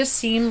 And it just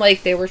seemed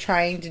like they were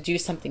trying to do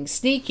something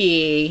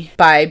sneaky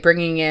by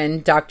bringing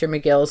in Dr.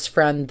 McGill's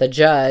friend, the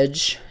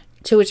judge,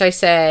 to which I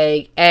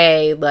say,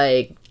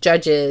 like,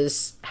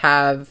 judges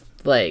have,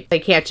 like, they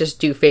can't just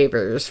do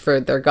favors for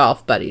their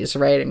golf buddies,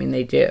 right? I mean,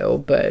 they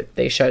do, but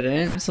they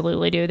shouldn't.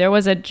 Absolutely do. There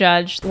was a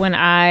judge when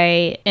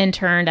I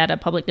interned at a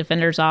public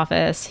defender's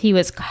office. He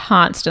was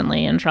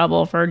constantly in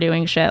trouble for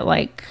doing shit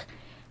like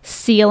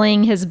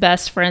sealing his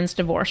best friend's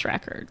divorce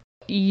record.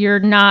 You're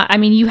not, I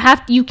mean,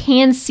 you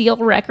can seal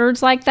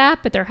records like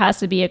that, but there has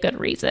to be a good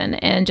reason.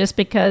 And just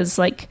because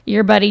like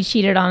your buddy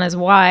cheated on his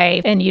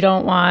wife and you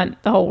don't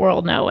want the whole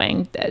world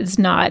knowing, is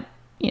not,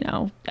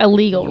 a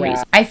legal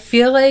reason. I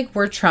feel like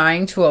we're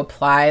trying to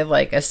apply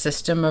like a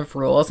system of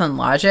rules and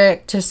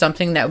logic to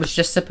something that was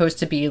just supposed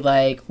to be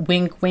like,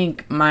 wink,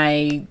 wink,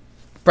 my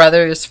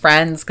brother's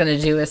friend's gonna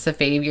do us a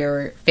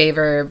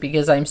favor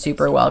because I'm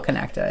super well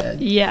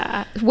connected.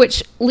 Yeah,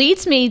 which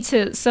leads me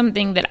to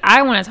something that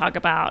I want to talk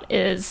about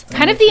is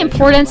kind of the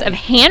importance of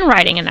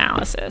handwriting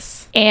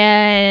analysis.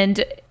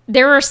 And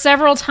there were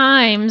several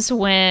times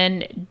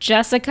when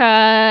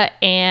Jessica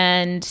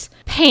and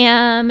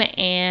Pam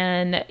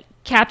and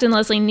Captain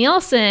Leslie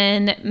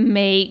Nielsen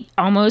make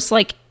almost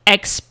like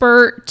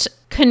expert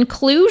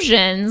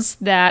conclusions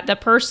that the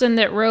person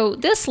that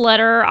wrote this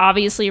letter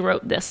obviously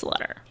wrote this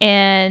letter.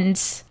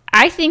 And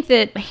I think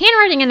that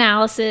handwriting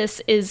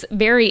analysis is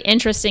very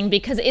interesting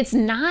because it's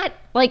not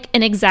like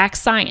an exact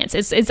science.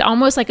 It's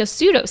almost like a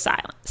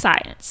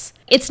pseudoscience.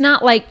 It's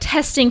not like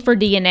testing for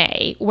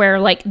DNA where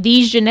like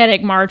these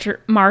genetic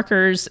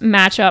markers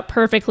match up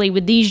perfectly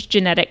with these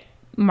genetic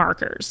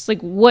markers. Like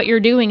what you're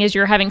doing is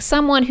you're having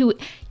someone who,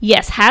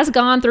 yes, has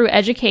gone through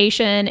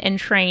education and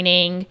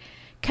training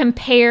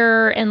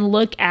compare and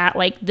look at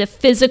like the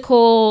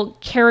physical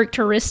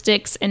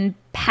characteristics and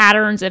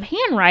patterns of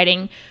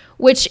handwriting,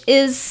 which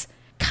is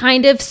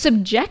kind of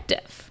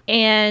subjective.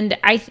 And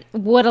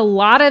what a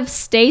lot of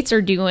states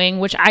are doing,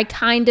 which I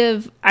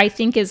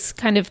think is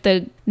kind of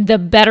the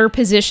better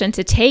position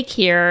to take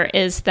here,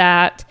 is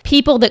that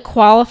people that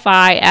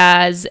qualify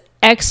as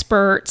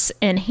experts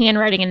in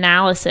handwriting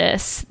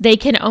analysis, they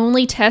can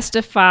only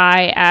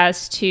testify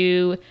as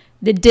to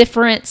the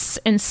difference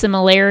and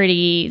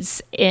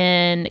similarities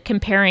in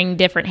comparing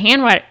different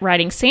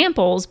handwriting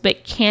samples,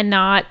 but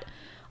cannot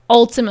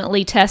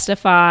ultimately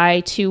testify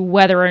to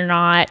whether or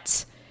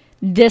not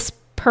this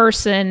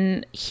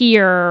person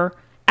here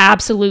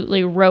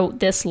absolutely wrote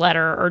this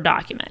letter or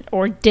document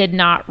or did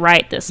not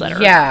write this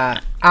letter. Yeah,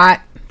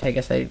 I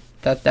guess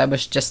that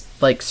was just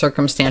like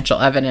circumstantial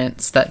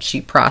evidence that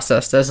she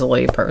processed as a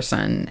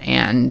layperson,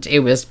 and it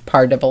was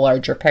part of a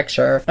larger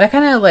picture. That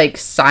kind of like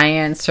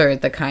science or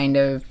the kind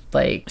of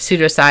like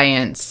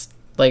pseudoscience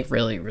like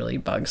really, really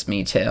bugs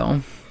me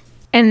too.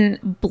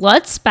 And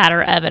blood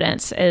spatter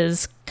evidence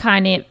is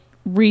kind of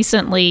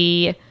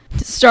recently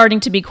starting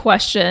to be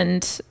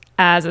questioned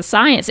as a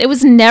science. It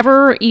was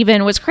never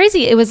even, what's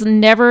crazy, it was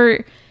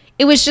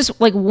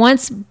just like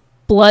once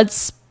blood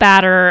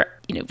spatter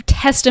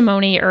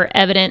testimony or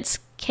evidence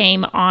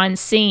came on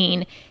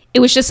scene, it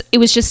was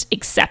just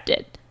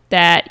accepted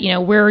that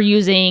we're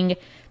using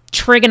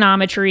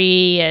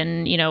trigonometry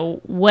and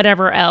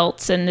whatever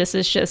else, and this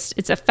is just,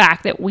 it's a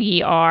fact that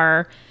we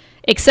are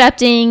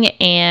accepting,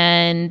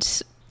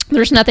 and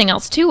there's nothing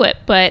else to it.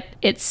 But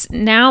it's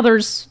now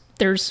there's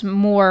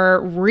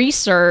more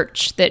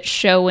research that's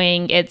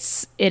showing it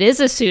is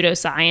a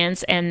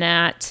pseudoscience, and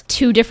that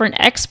two different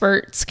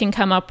experts can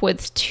come up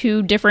with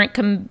two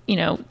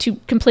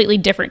completely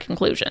different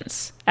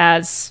conclusions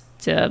as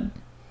to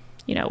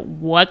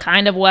what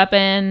kind of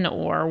weapon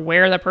or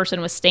where the person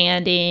was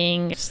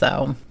standing.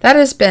 So that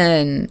has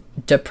been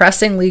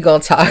depressing legal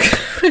talk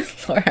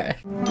with Laura.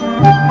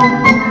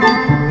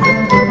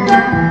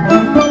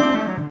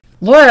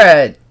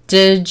 Laura,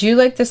 Did you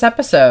like this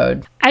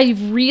episode? I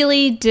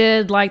really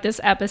did like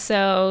this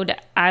episode.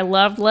 I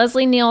loved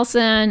Leslie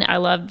Nielsen. I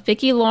loved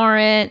Vicki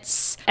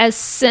Lawrence. As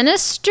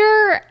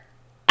sinister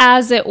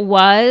as it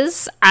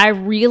was, I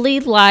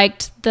really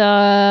liked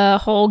the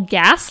whole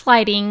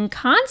gaslighting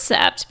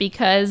concept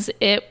because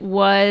it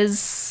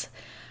was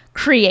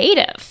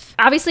creative.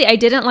 Obviously, I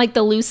didn't like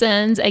the loose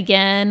ends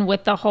again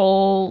with the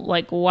whole,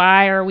 like,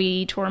 why are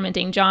we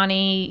tormenting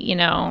Johnny? You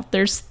know,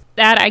 there's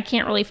that I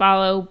can't really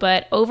follow.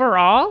 But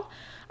overall,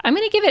 I'm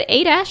going to give it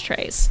 8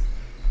 ashtrays.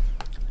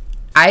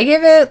 I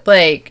give it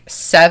like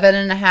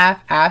 7.5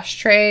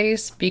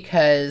 ashtrays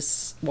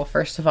because, well,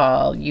 first of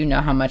all, you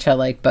know how much I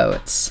like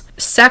boats.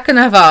 Second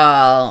of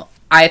all,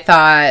 I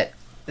thought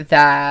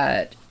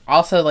that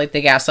also like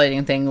the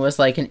gaslighting thing was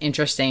like an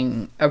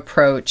interesting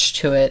approach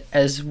to it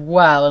as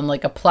well, and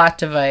like a plot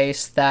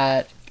device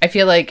that I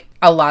feel like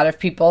a lot of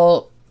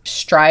people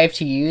strive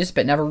to use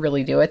but never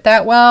really do it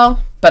that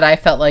well. But I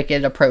felt like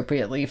it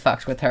appropriately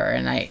fucked with her,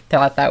 and I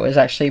thought that was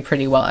actually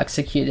pretty well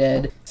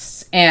executed.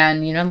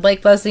 And, you know,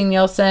 like Leslie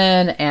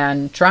Nielsen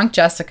and Drunk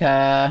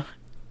Jessica,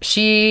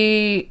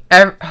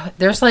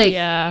 there's like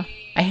a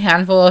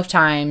handful of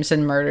times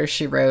in Murder,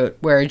 She Wrote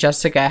where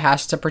Jessica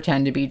has to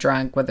pretend to be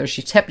drunk, whether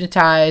she's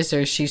hypnotized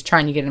or she's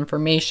trying to get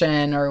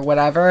information or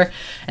whatever,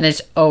 and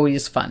it's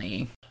always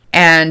funny.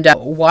 And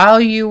while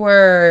you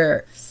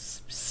were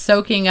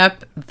soaking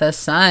up the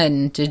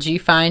sun, did you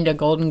find a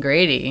Golden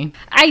Grady?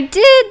 I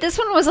did. This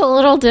one was a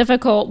little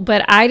difficult,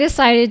 but I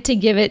decided to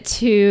give it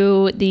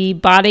to the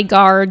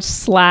bodyguard /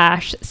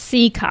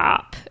 sea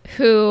cop,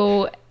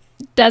 who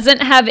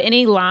doesn't have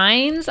any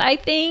lines, I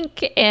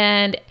think.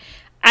 And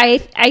I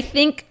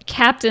think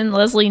Captain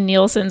Leslie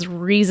Nielsen's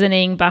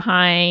reasoning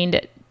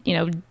behind, you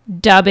know,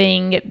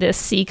 dubbing this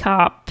sea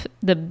cop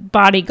the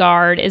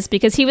bodyguard is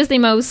because he was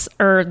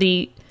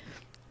the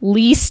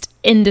least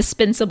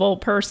indispensable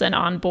person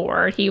on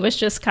board. He was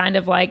just kind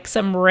of like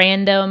some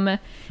random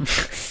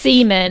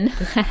seaman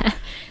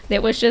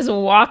that was just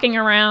walking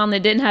around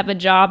that didn't have a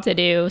job to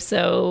do.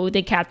 So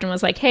the captain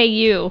was like, hey,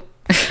 you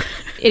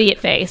idiot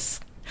face,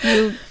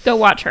 you go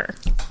watch her.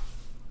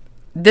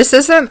 This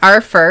isn't our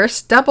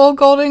first double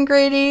Golden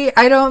Grady,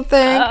 I don't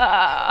think,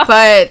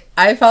 but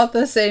I felt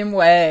the same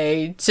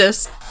way.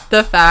 Just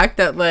the fact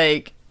that,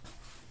 like,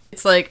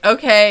 it's like,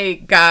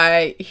 okay,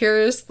 guy,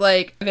 here's,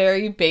 like, a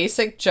very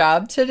basic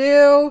job to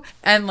do.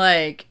 And,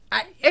 like,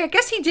 I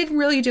guess he didn't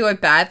really do it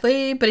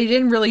badly, but he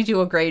didn't really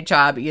do a great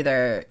job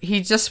either.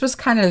 He just was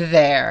kind of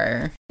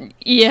there.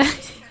 Yeah.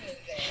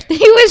 He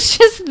was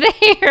just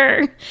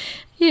there.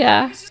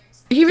 Yeah.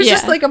 He was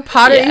just, like,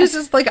 he was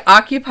just, like,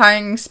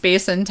 occupying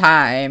space and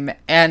time.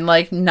 And,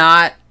 like,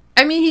 not...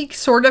 I mean, he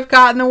sort of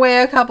got in the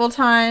way a couple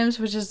times,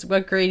 which is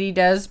what Grady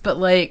does. But,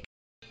 like...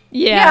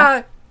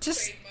 Yeah,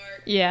 just...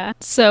 Yeah.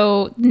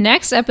 So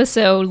next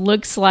episode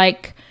looks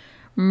like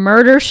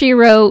Murder, She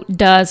Wrote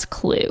does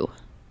Clue.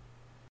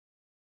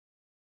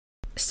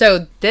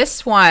 So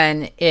this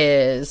one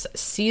is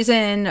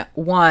season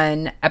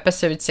 1,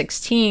 episode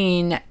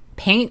 16,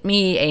 Paint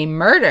Me a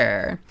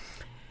Murder.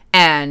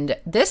 And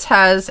this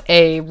has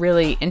a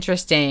really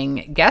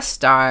interesting guest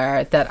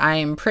star that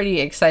I'm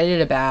pretty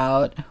excited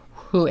about,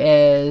 who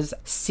is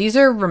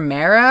Cesar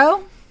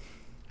Romero.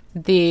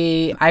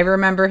 I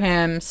remember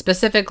him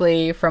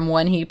specifically from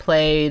when he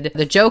played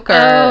the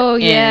Joker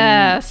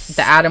in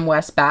the Adam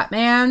West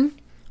Batman.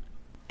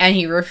 And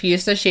he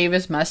refused to shave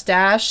his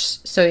mustache,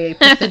 so he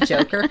put the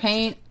Joker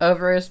paint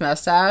over his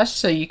mustache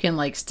so you can,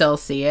 like, still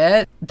see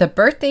it. The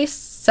birthday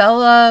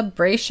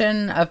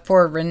celebration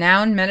for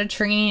renowned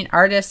Mediterranean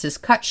artist is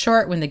cut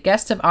short when the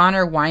guest of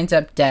honor winds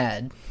up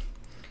dead.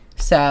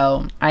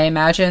 So I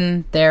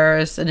imagine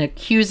there's an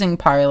accusing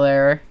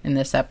parlor in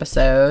this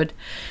episode.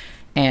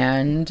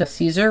 And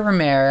Cesar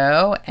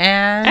Romero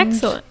and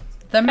excellent.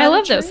 I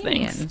love those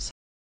things.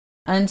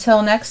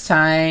 Until next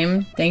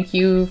time, thank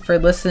you for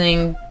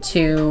listening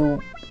to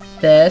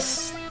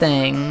this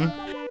thing.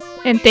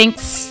 And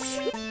thanks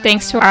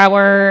to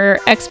our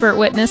expert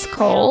witness,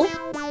 Cole.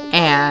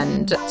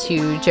 And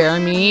to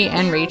Jeremy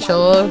and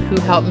Rachel, who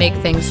helped make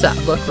things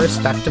look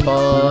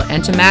respectable.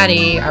 And to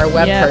Maddie, our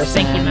web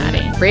person. Thank you,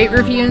 Maddie. Rate,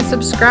 review, and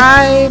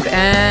subscribe.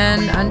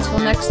 And until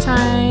next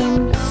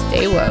time,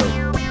 stay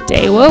woke.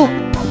 Stay woke.